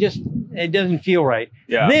just, it doesn't feel right.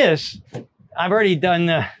 Yeah. This, I've already done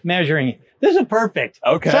the measuring. This is perfect.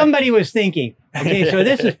 Okay. Somebody was thinking, okay, so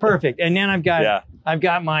this is perfect. And then I've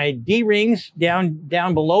got my D-rings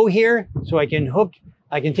down below here, so I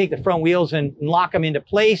can take the front wheels and lock them into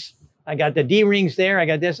place. I got the D-rings there. I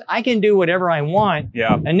got this. I can do whatever I want.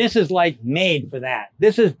 Yeah. And this is like made for that.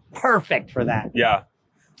 This is perfect for that. Yeah.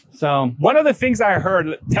 So one of the things I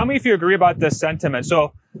heard, tell me if you agree about this sentiment.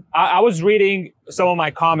 So I was reading some of my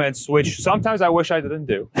comments, which sometimes I wish I didn't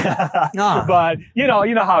do, but you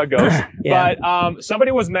know how it goes. Yeah. But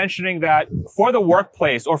somebody was mentioning that for the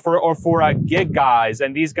workplace or for gig guys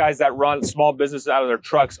and these guys that run small businesses out of their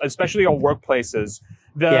trucks, especially on workplations,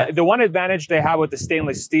 the one advantage they have with the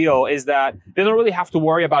stainless steel is that they don't really have to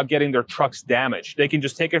worry about getting their trucks damaged. They can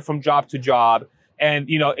just take it from job to job. And,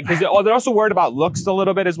 you know, because they're also worried about looks a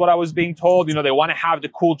little bit is what I was being told. You know, they want to have the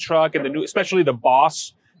cool truck and the new, especially the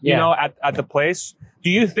boss, you know, at the place.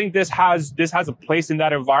 Do you think this has a place in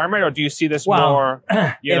that environment, or do you see this more,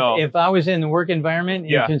 you know? If I was in the work environment,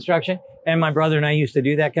 in construction, and my brother and I used to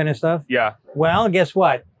do that kind of stuff. Yeah. Well, guess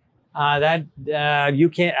what? You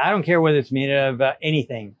can't, I don't care whether it's made of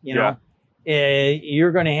anything, you know.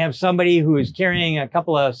 You're going to have somebody who is carrying a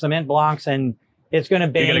couple of cement blocks and it's going to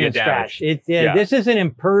bang and scratch. This isn't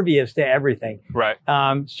impervious to everything. Right.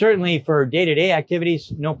 Certainly for day-to-day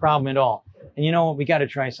activities, no problem at all. And you know what? We got to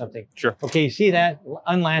try something. Sure. Okay, see that?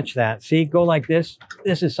 Unlatch that. See, go like this.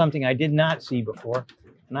 This is something I did not see before,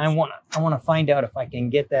 and I want to find out if I can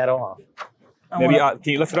get that off. Maybe can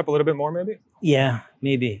you lift it up a little bit more? Maybe. Yeah,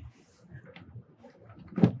 maybe.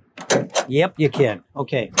 Yep, you can.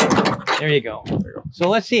 Okay, there you go. There you go. So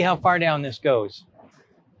let's see how far down this goes.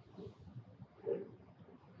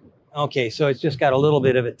 Okay, so it's just got a little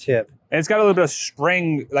bit of a tip. And it's got a little bit of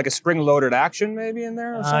spring, like a spring-loaded action maybe in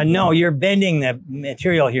there or something? No, you're bending the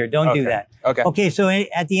material here. Don't do that. Okay. Okay, so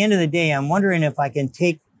at the end of the day, I'm wondering if I can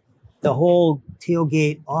take the whole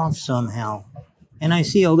tailgate off somehow. And I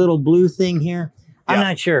see a little blue thing here. I'm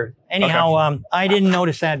not sure. Anyhow, I didn't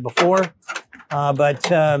notice that before, but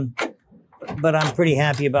I'm pretty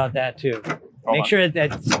happy about that too. Make sure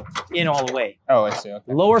that's in all the way. Oh, I see.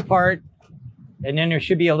 Okay. Lower part. And then there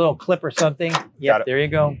should be a little clip or something. Yep, there you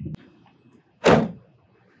go.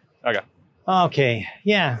 Okay. Okay,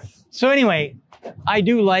 yeah. So anyway, I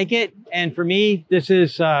do like it. And for me, this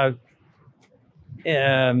is our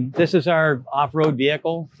off-road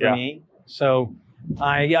vehicle for me. So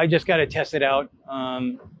I just got to test it out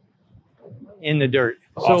in the dirt.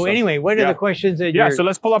 Awesome. So anyway, what are the questions that you're so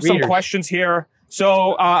let's pull up some questions here.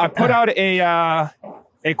 So I put out a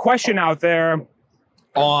question out there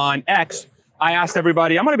on X. I asked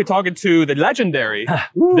everybody, I'm going to be talking to the legendary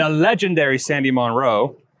Sandy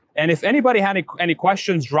Munro. And if anybody had any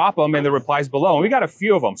questions, drop them in the replies below. And we got a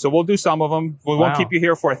few of them. So we'll do some of them. We won't keep you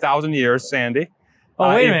here for 1,000 years, Sandy. Oh,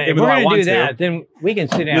 wait a minute. If we're going to do that, then we can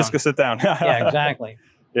sit down. Just go sit down. Yeah, exactly.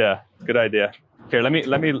 Yeah, good idea. Here, let me,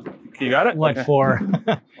 you got it? What for?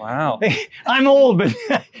 Wow. I'm old, but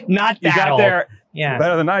not that old. You got there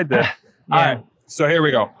better than I did. All right, so here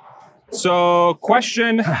we go. So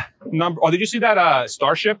question number, did you see that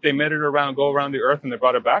Starship? They made it go around the Earth and they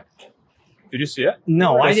brought it back. Did you see it?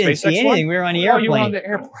 No, I didn't see anything. We were on the airplane. You were on the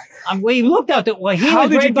airplane. We looked out he was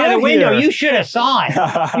right by the window. You should have saw it.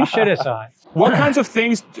 You should have saw it. What kinds of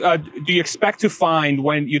things do you expect to find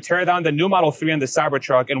when you tear down the new Model 3 and the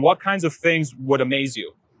Cybertruck, and what kinds of things would amaze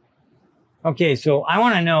you? Okay, so I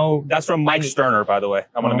want to know. That's from Mike Sterner, by the way.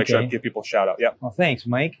 I want to make sure I give people a shout out. Yeah. Well, thanks,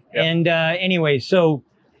 Mike. Yep. And anyway, so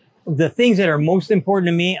the things that are most important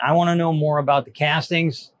to me, I want to know more about the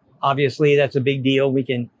castings. Obviously, that's a big deal. We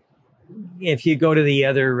can, if you go to the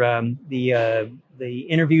other, the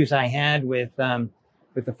interviews I had with the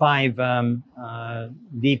 5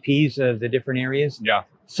 VPs of the different areas. Yeah.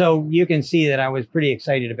 So you can see that I was pretty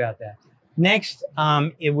excited about that. Next,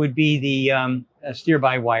 it would be the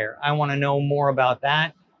steer-by-wire. I want to know more about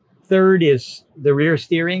that. Third is the rear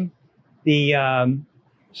steering.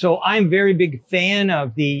 So I'm very big fan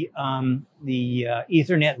of the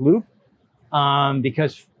Ethernet loop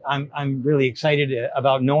because I'm really excited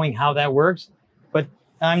about knowing how that works. But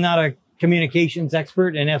I'm not a communications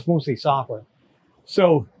expert, and that's mostly software.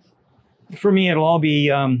 So for me, it'll all be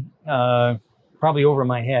probably over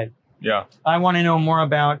my head. Yeah. I want to know more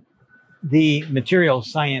about the material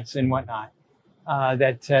science and whatnot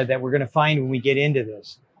that we're going to find when we get into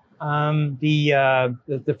this.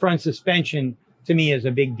 The front suspension to me is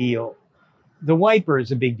a big deal. The wiper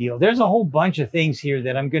is a big deal. There's a whole bunch of things here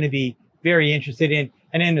that I'm going to be very interested in,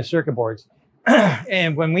 and then the circuit boards.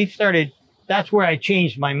 And when we started, that's where I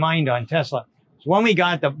changed my mind on Tesla. So when we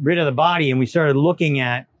got rid of the body and we started looking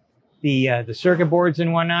at the circuit boards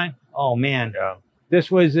and whatnot, oh man, yeah. This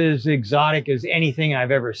was as exotic as anything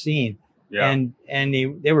I've ever seen. Yeah. And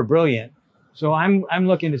they were brilliant. So I'm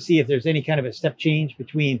looking to see if there's any kind of a step change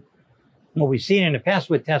between what we've seen in the past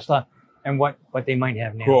with Tesla and what they might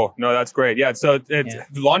have now. Cool. No, that's great. Yeah. So it's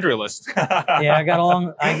laundry list. Yeah, I got a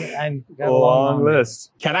long, got a long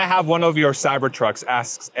list. Can I have one of your Cybertrucks?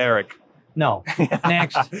 Asks Eric. No.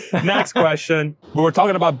 Next. Next question. We were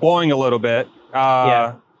talking about Boeing a little bit.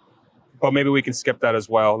 Yeah. But maybe we can skip that as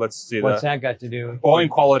well. Let's see. What's that got to do? Boeing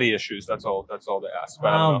quality issues. That's all they ask. But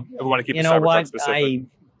I don't know. If we want to keep the Cybertruck specific.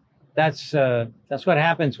 That's what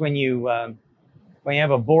happens when you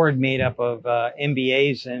have a board made up of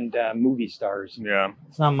MBAs and movie stars. Yeah.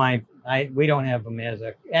 It's not we don't have them as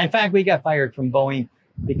a. In fact, we got fired from Boeing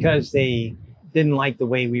because they didn't like the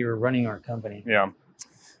way we were running our company. Yeah.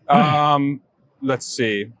 Let's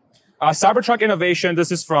see. Cybertruck innovation.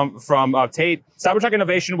 This is from Tate. Cybertruck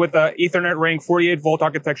innovation with the Ethernet ring, 48-volt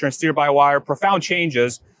architecture, and steer-by-wire. Profound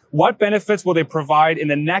changes. What benefits will they provide in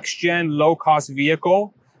the next-gen low-cost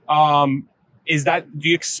vehicle? Do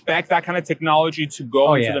you expect that kind of technology to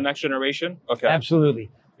go into the next generation? Okay. Absolutely.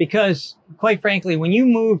 Because quite frankly, when you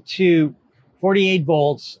move to 48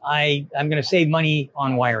 volts, I'm going to save money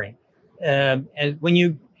on wiring. And when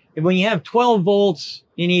you have 12 volts,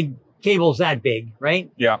 you need cables that big, right?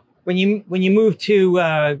 Yeah. When you move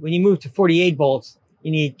to 48 volts,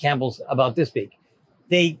 you need cables about this big.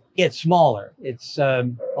 They get smaller. It's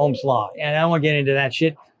Ohm's law, and I don't want to get into that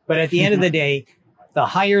shit. But at the end of the day, the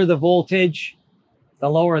higher the voltage, the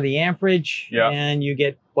lower the amperage, and you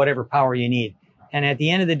get whatever power you need. And at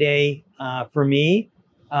the end of the day, for me,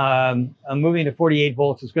 moving to 48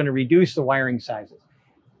 volts is going to reduce the wiring sizes.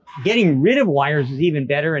 Getting rid of wires is even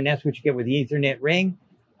better, and that's what you get with the Ethernet ring.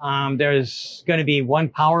 There's going to be one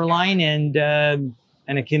power line, and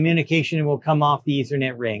a communication will come off the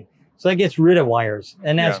Ethernet ring. So that gets rid of wires,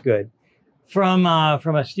 and that's good. From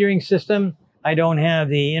a steering system, I don't have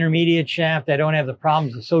the intermediate shaft. I don't have the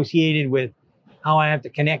problems associated with how I have to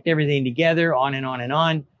connect everything together, on and on and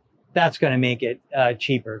on. That's going to make it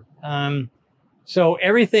cheaper. So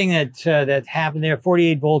everything that happened there,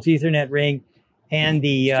 48 volts Ethernet ring, and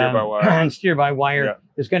the steer-by-wire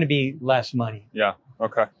is going to be less money. Yeah.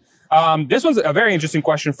 Okay. This one's a very interesting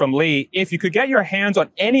question from Lee. If you could get your hands on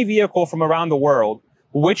any vehicle from around the world,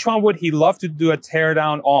 which one would he love to do a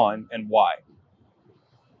teardown on, and why?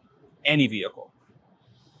 Any vehicle.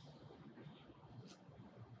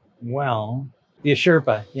 Well, the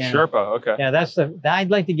Sherpa. Yeah. Sherpa. Okay. Yeah, I'd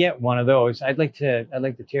like to get one of those. I'd like to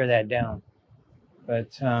tear that down.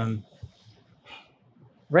 But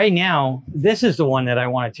right now, this is the one that I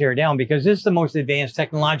want to tear down because this is the most advanced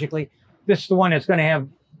technologically. This is the one that's going to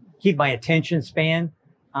keep my attention span.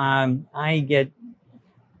 I get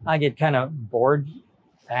kind of bored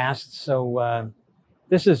fast, so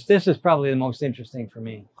this is probably the most interesting for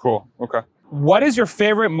me. Cool. Okay. What is your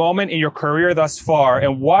favorite moment in your career thus far,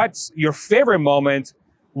 and what's your favorite moment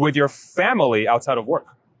with your family outside of work?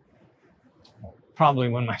 Probably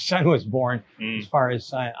when my son was born. As far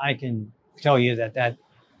as I can tell you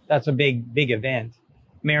that's a big event.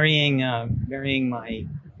 Marrying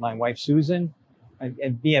my wife Susan,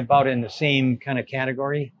 I'd be about in the same kind of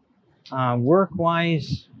category.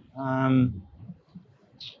 Work-wise,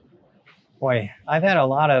 boy, I've had a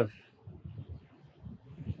lot of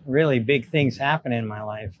really big things happen in my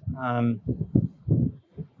life.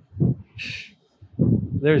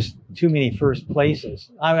 There's too many first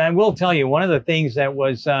places. I will tell you, one of the things that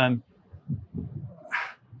was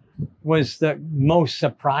was the most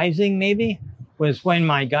surprising, maybe, was when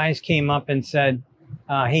my guys came up and said,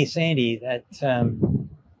 "Hey, Sandy, that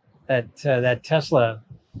Tesla,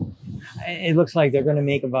 it looks like they're going to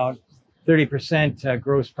make about 30%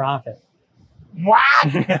 gross profit." What?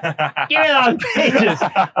 Give me those pages.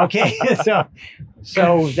 Okay,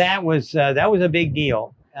 so that was a big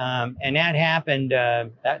deal, and that happened.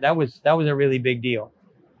 That was a really big deal.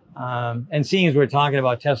 And seeing as we're talking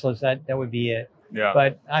about Teslas, that would be it. Yeah.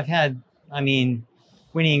 But I've had,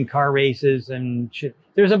 winning car races and shit.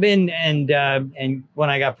 There's been, and when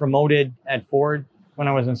I got promoted at Ford, when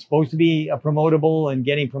I wasn't supposed to be a promotable, and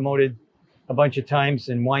getting promoted a bunch of times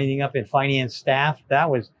and winding up in finance staff, that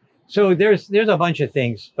was. So there's a bunch of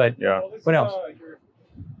things, but yeah. What else? You're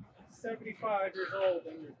 75 years old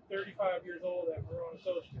and you're 35 years old at Munro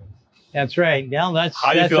Associates. That's right. Now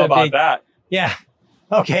how do you feel about that? Yeah.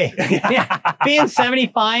 Okay. Yeah. Being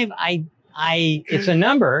 75, it's a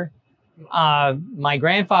number. My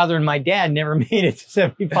grandfather and my dad never made it to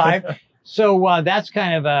 75, so that's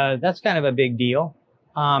kind of a big deal.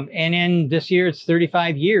 And then this year it's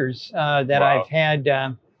 35 years that wow. I've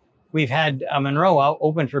had. We've had Munro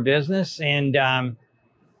open for business and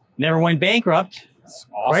never went bankrupt. That's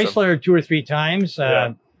awesome. Chrysler 2 or 3 times.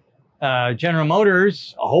 General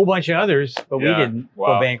Motors, a whole bunch of others, but we didn't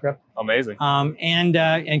go bankrupt. Amazing.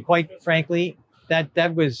 And quite frankly,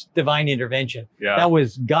 that was divine intervention. Yeah. That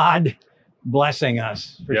was God blessing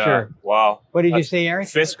us for sure. Wow. What did you say, Eric?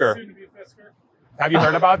 Fisker. Have you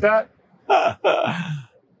heard about that?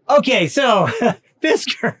 Okay, so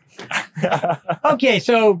Fisker. Okay,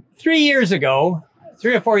 so 3 or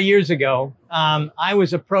 4 years ago, I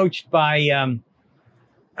was approached by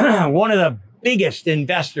one of the biggest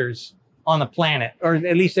investors on the planet, or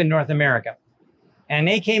at least in North America. And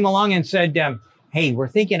they came along and said, "Hey, we're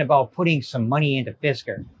thinking about putting some money into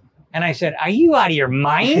Fisker." And I said, "Are you out of your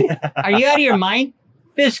mind? Are you out of your mind?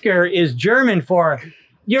 Fisker is German for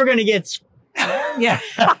you're going to get, you're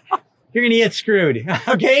going to get screwed."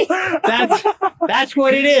 Okay, that's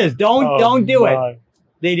what it is. Don't do it.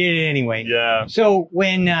 They did it anyway. Yeah. So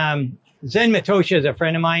when Zen Matosha is a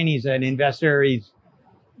friend of mine, he's an investor.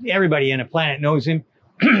 Everybody on the planet knows him.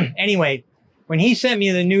 Anyway, when he sent me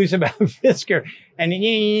the news about Fisker and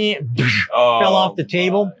fell off the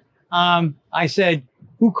table, I said,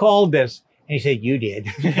 "Who called this?" And he said, "You did."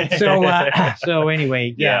 So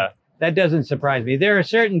anyway, that doesn't surprise me. There are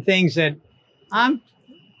certain things that a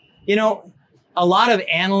lot of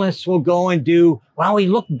analysts will go and do, well, we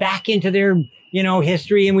look back into their,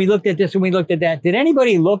 history and we looked at this and we looked at that. Did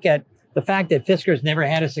anybody look at the fact that Fisker's never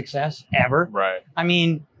had a success ever? Right. I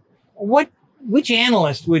mean, which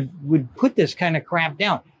analyst would put this kind of crap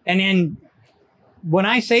down? And then when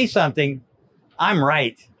I say something, I'm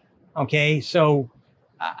right. Okay. So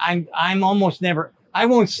I'm almost never, I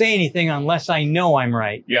won't say anything unless I know I'm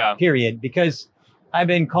right. Yeah. Period. Because I've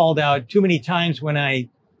been called out too many times when I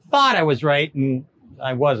thought I was right and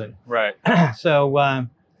I wasn't. Right. So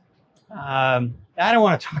I don't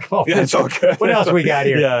want to talk about it's okay. What else we got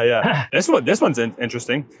here? Yeah. This one's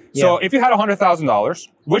interesting. So if you had $100,000,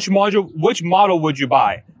 which model would you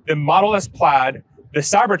buy? The Model S Plaid, the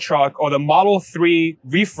Cybertruck, or the Model 3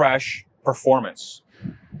 Refresh Performance?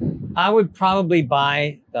 I would probably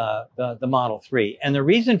buy the Model 3. And the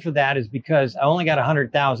reason for that is because I only got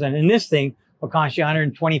 $100,000 and this thing will cost you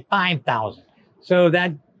 $125,000. So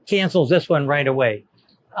that cancels this one right away.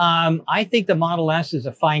 I think the Model S is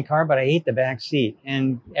a fine car, but I hate the back seat.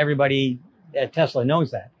 And everybody at Tesla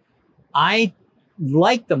knows that. I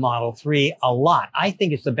like the Model 3 a lot. I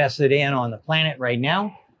think it's the best sedan on the planet right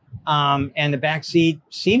now. And the back seat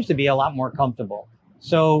seems to be a lot more comfortable.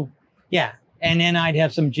 So, yeah. And then I'd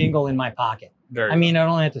have some jingle in my pocket. I mean, I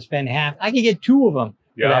don't have to spend half. I could get 2 of them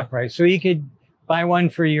for that price. So you could buy one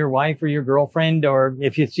for your wife or your girlfriend, or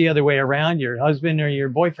if it's the other way around, your husband or your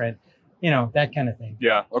boyfriend, that kind of thing.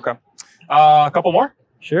 Yeah. Okay. A couple more?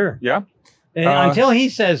 Sure. Yeah. Until he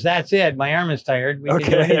says that's it, my arm is tired. We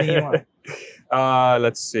can do anything you want.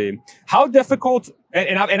 Let's see. How difficult,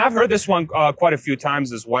 and I've heard this one quite a few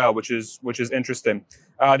times as well, which is interesting.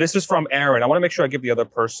 This is from Aaron. I want to make sure I give the other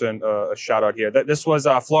person a shout out here. This was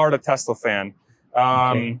a Florida Tesla fan.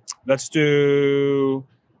 Let's do,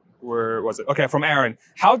 where was it? Okay, from Aaron.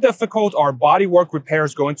 How difficult are bodywork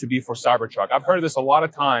repairs going to be for Cybertruck? I've heard this a lot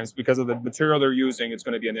of times because of the material they're using. It's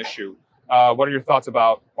going to be an issue. What are your thoughts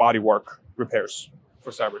about bodywork repairs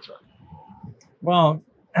for Cybertruck? Well,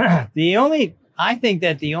 I think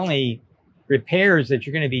that the only repairs that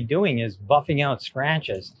you're going to be doing is buffing out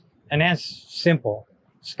scratches. And that's simple.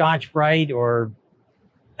 Scotch-Brite, or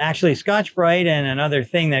actually Scotch-Brite, and another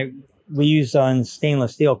thing that we use on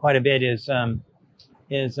stainless steel quite a bit is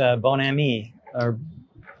is Bon Ami, or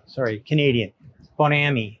sorry, Canadian, Bon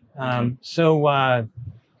Ami. So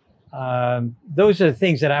those are the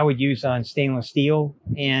things that I would use on stainless steel.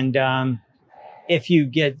 And if you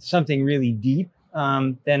get something really deep,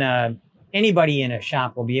 then anybody in a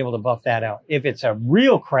shop will be able to buff that out. If it's a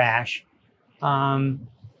real crash,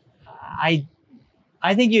 I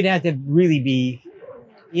think you'd have to really be,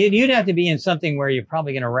 you'd have to be in something where you're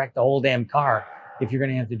probably going to wreck the whole damn car if you're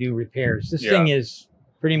going to have to do repairs. This thing is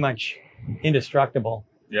pretty much indestructible.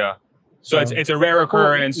 Yeah. So it's a rare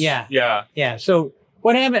occurrence. Yeah. So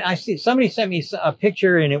what happened? I see somebody sent me a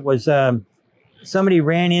picture, and it was somebody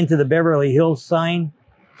ran into the Beverly Hills sign.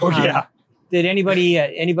 Oh yeah. Did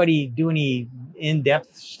anybody do any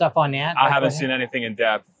in-depth stuff on that? I haven't seen anything in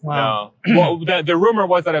depth. Wow. No. Well, the rumor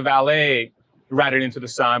was that a valet ran it into the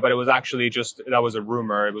sign, but it was actually that was a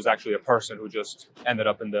rumor. It was actually a person who just ended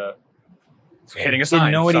up hitting a sign.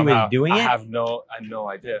 Didn't know what somehow. He was doing. I have no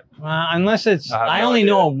idea. Unless it's, I only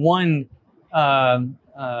know of one. I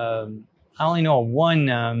only know of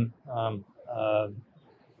one. What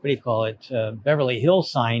do you call it? Beverly Hills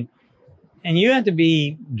sign, and you have to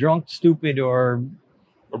be drunk, stupid, or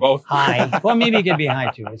both high. Well, maybe you could be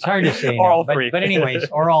high too. It's hard to say. Or all three. But anyways,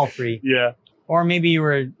 or all three. Yeah. Or maybe you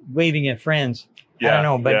were waving at friends. I don't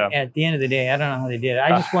know. But at the end of the day, I don't know how they did it. I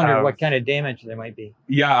just wondered what kind of damage there might be.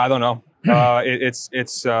 Yeah, I don't know. It's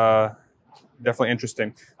definitely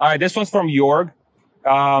interesting. All right, this one's from Jorg.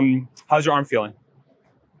 How's your arm feeling?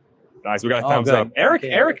 Nice. We got a thumbs up. Eric,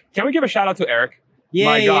 okay. Eric, can we give a shout out to Eric? Yeah,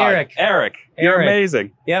 My God. Eric, you're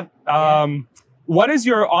amazing. Yep. What is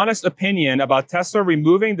your honest opinion about Tesla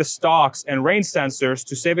removing the stalks and rain sensors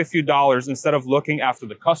to save a few dollars instead of looking after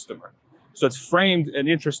the customer? So it's framed an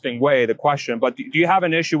interesting way, the question, but do you have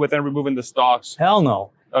an issue with them removing the stalks? Hell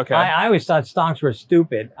no. Okay. I always thought stocks were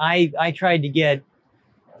stupid. I tried to get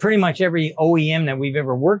pretty much every OEM that we've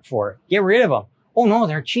ever worked for. Get rid of them. Oh, no,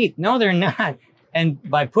 they're cheap. No, they're not. And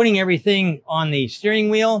by putting everything on the steering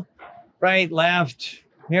wheel, right, left,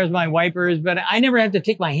 here's my wipers, but I never have to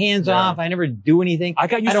take my hands off. I never do anything. I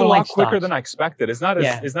got used to a lot quicker than I expected. It's not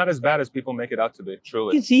as bad as people make it out to be,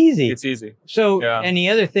 truly. It's easy. It's easy. So, and the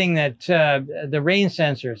other thing that the rain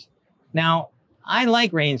sensors. Now, I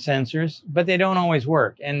like rain sensors, but they don't always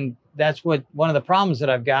work. And that's one of the problems that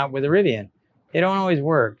I've got with the Rivian. They don't always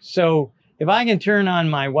work. So if I can turn on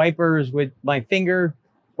my wipers with my finger,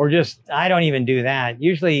 or I don't even do that.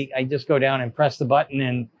 Usually I just go down and press the button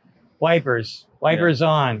and wipers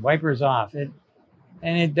on, wipers off. And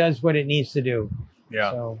it does what it needs to do. Yeah.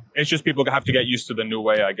 So, it's just people have to get used to the new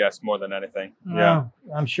way, I guess, more than anything. Well,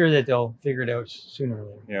 I'm sure that they'll figure it out sooner or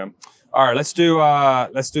later. Yeah. All right, let's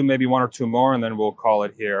do maybe one or two more, and then we'll call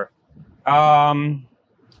it here. How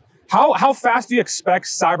fast do you expect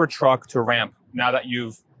Cybertruck to ramp now that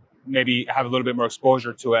you've maybe have a little bit more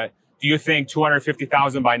exposure to it? Do you think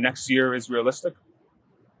 250,000 by next year is realistic?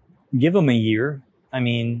 Give them a year. I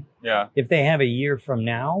mean, if they have a year from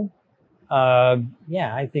now,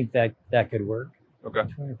 I think that could work. Okay.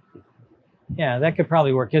 Yeah, that could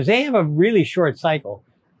probably work because they have a really short cycle.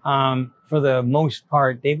 For the most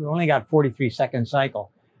part, they've only got 43-second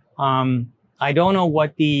cycle. I don't know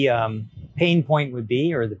what the pain point would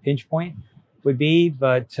be or the pinch point would be,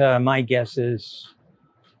 but my guess is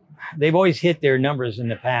they've always hit their numbers in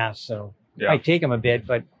the past. So it might take them a bit,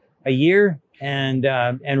 but a year and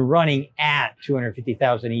running at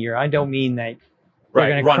 250,000 a year. I don't mean that they're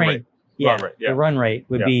going to crank. The run rate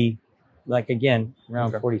would be like, again,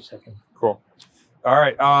 around 40 seconds. Cool. All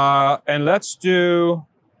right. And let's do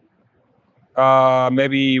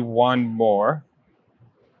maybe one more.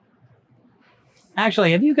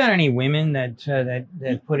 Actually, have you got any women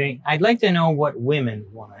that put in? I'd like to know what women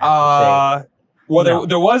want to have to say. Well,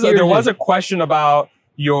 there was a question about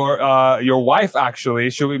your wife,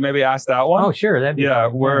 actually. Should we maybe ask that one? Oh, sure. That'd be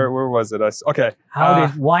fun. Where was it? Okay.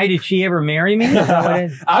 Why did she ever marry me?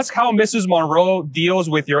 Ask how Mrs. Munro deals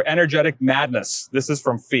with your energetic madness. This is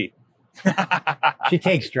from Fee. She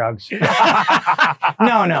takes drugs.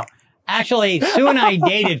 No. Actually, Sue and I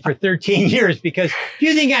dated for 13 years because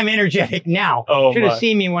you think I'm energetic now. Oh, should have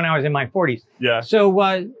seen me when I was in my 40s. Yeah.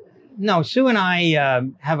 So, no, Sue and I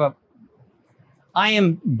I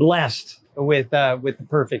am blessed with the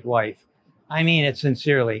perfect wife. I mean it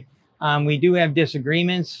sincerely. We do have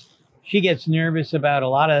disagreements. She gets nervous about a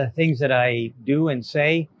lot of things that I do and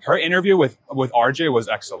say. Her interview with RJ was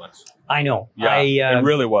excellent. I know. Yeah, it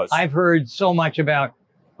really was. I've heard so much about,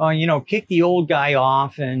 you know, kick the old guy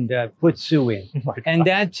off and put Sue in. And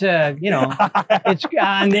that, you know, it's,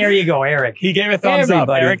 and there you go, Eric. He gave a thumbs up.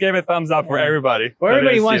 Eric gave a thumbs up for everybody. Well,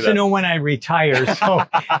 everybody wants to know when I retire, so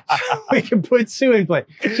we can put Sue in place.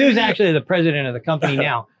 Sue's actually the president of the company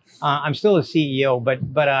now. I'm still a CEO,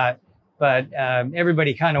 but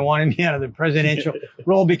everybody kind of wanted me out of the presidential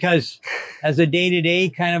role because as a day-to-day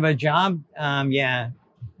kind of a job, yeah,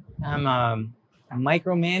 I'm a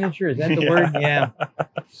micromanager. Is that the word? Yeah.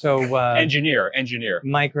 So engineer.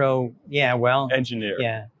 Micro. Yeah. Well. Engineer.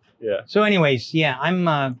 Yeah. Yeah. So, anyways,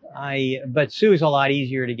 yeah, but Sue's a lot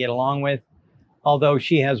easier to get along with, although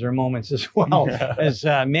she has her moments as well, as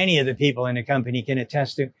many of the people in the company can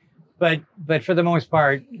attest to. But for the most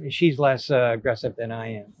part, she's less aggressive than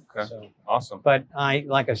I am. Okay. So, awesome. But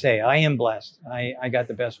like I say, I am blessed. I got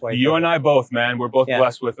the best wife. You and I both, man. We're both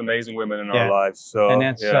blessed with amazing women in our lives. So, and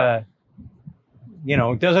that's, you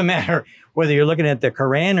know, it doesn't matter whether you're looking at the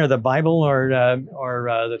Quran or the Bible or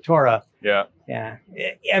the Torah. Yeah. Yeah.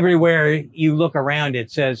 Everywhere you look around, it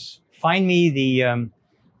says, find me the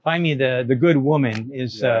good woman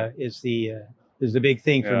is the big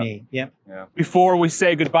thing for me. Yep. Yeah. Before we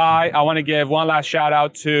say goodbye, I want to give one last shout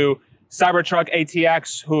out to Cybertruck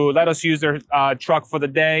ATX, who let us use their truck for the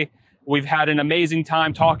day. We've had an amazing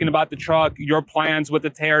time talking about the truck, your plans with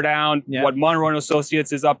the teardown, what Munro and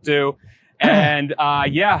Associates is up to, and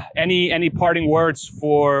yeah, any parting words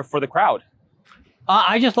for the crowd?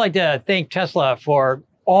 I just like to thank Tesla for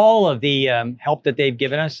all of the help that they've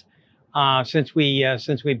given us since we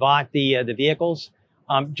bought the vehicles.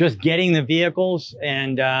 Just getting the vehicles,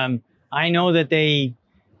 and I know that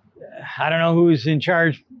I don't know who's in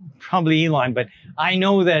charge, probably Elon, but I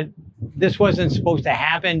know that this wasn't supposed to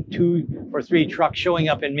happen, 2 or 3 trucks showing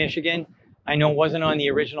up in Michigan. I know it wasn't on the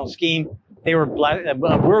original scheme. They were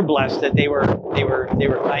we're blessed that they were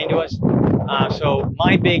kind to us. So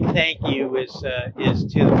my big thank you is to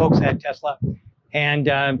the folks at Tesla. And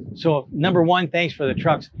so number 1, thanks for the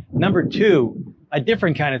trucks. Number 2, a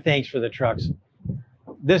different kind of thanks for the trucks.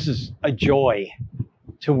 This is a joy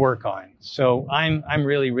to work on. So I'm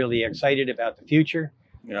really excited about the future.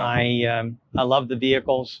 Yeah. I love the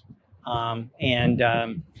vehicles, and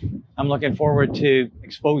I'm looking forward to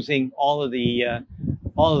exposing all of the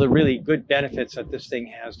really good benefits that this thing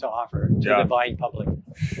has to offer to the buying public.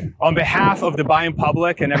 On behalf of the buying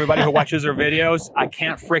public and everybody who watches our videos, I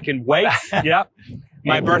can't freaking wait. Yep.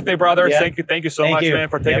 My birthday brother, thank you so much, man,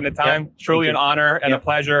 for taking the time. Truly an honor and a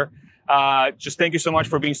pleasure. Just thank you so much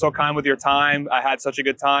for being so kind with your time. I had such a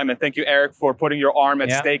good time. And thank you, Eric, for putting your arm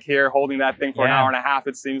at stake here, holding that thing for an hour and a half,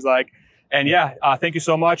 it seems like. And thank you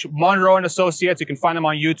so much. Munro and Associates, you can find them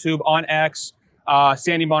on YouTube, on X.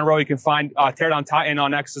 Sandy Munro, you can find Teardown Titan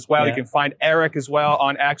on X as well. You can find Eric as well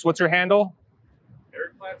on X. What's your handle?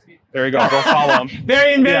 Eric Platsky. There you go. Go follow him.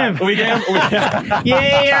 Very inventive.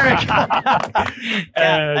 Yay, Eric.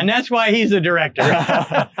 And that's why he's the director.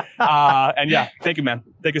 And thank you, man.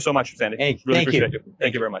 Thank you so much, Sandy. Hey, really appreciate you.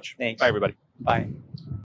 Thank you very much. Thanks. Bye, everybody. Bye.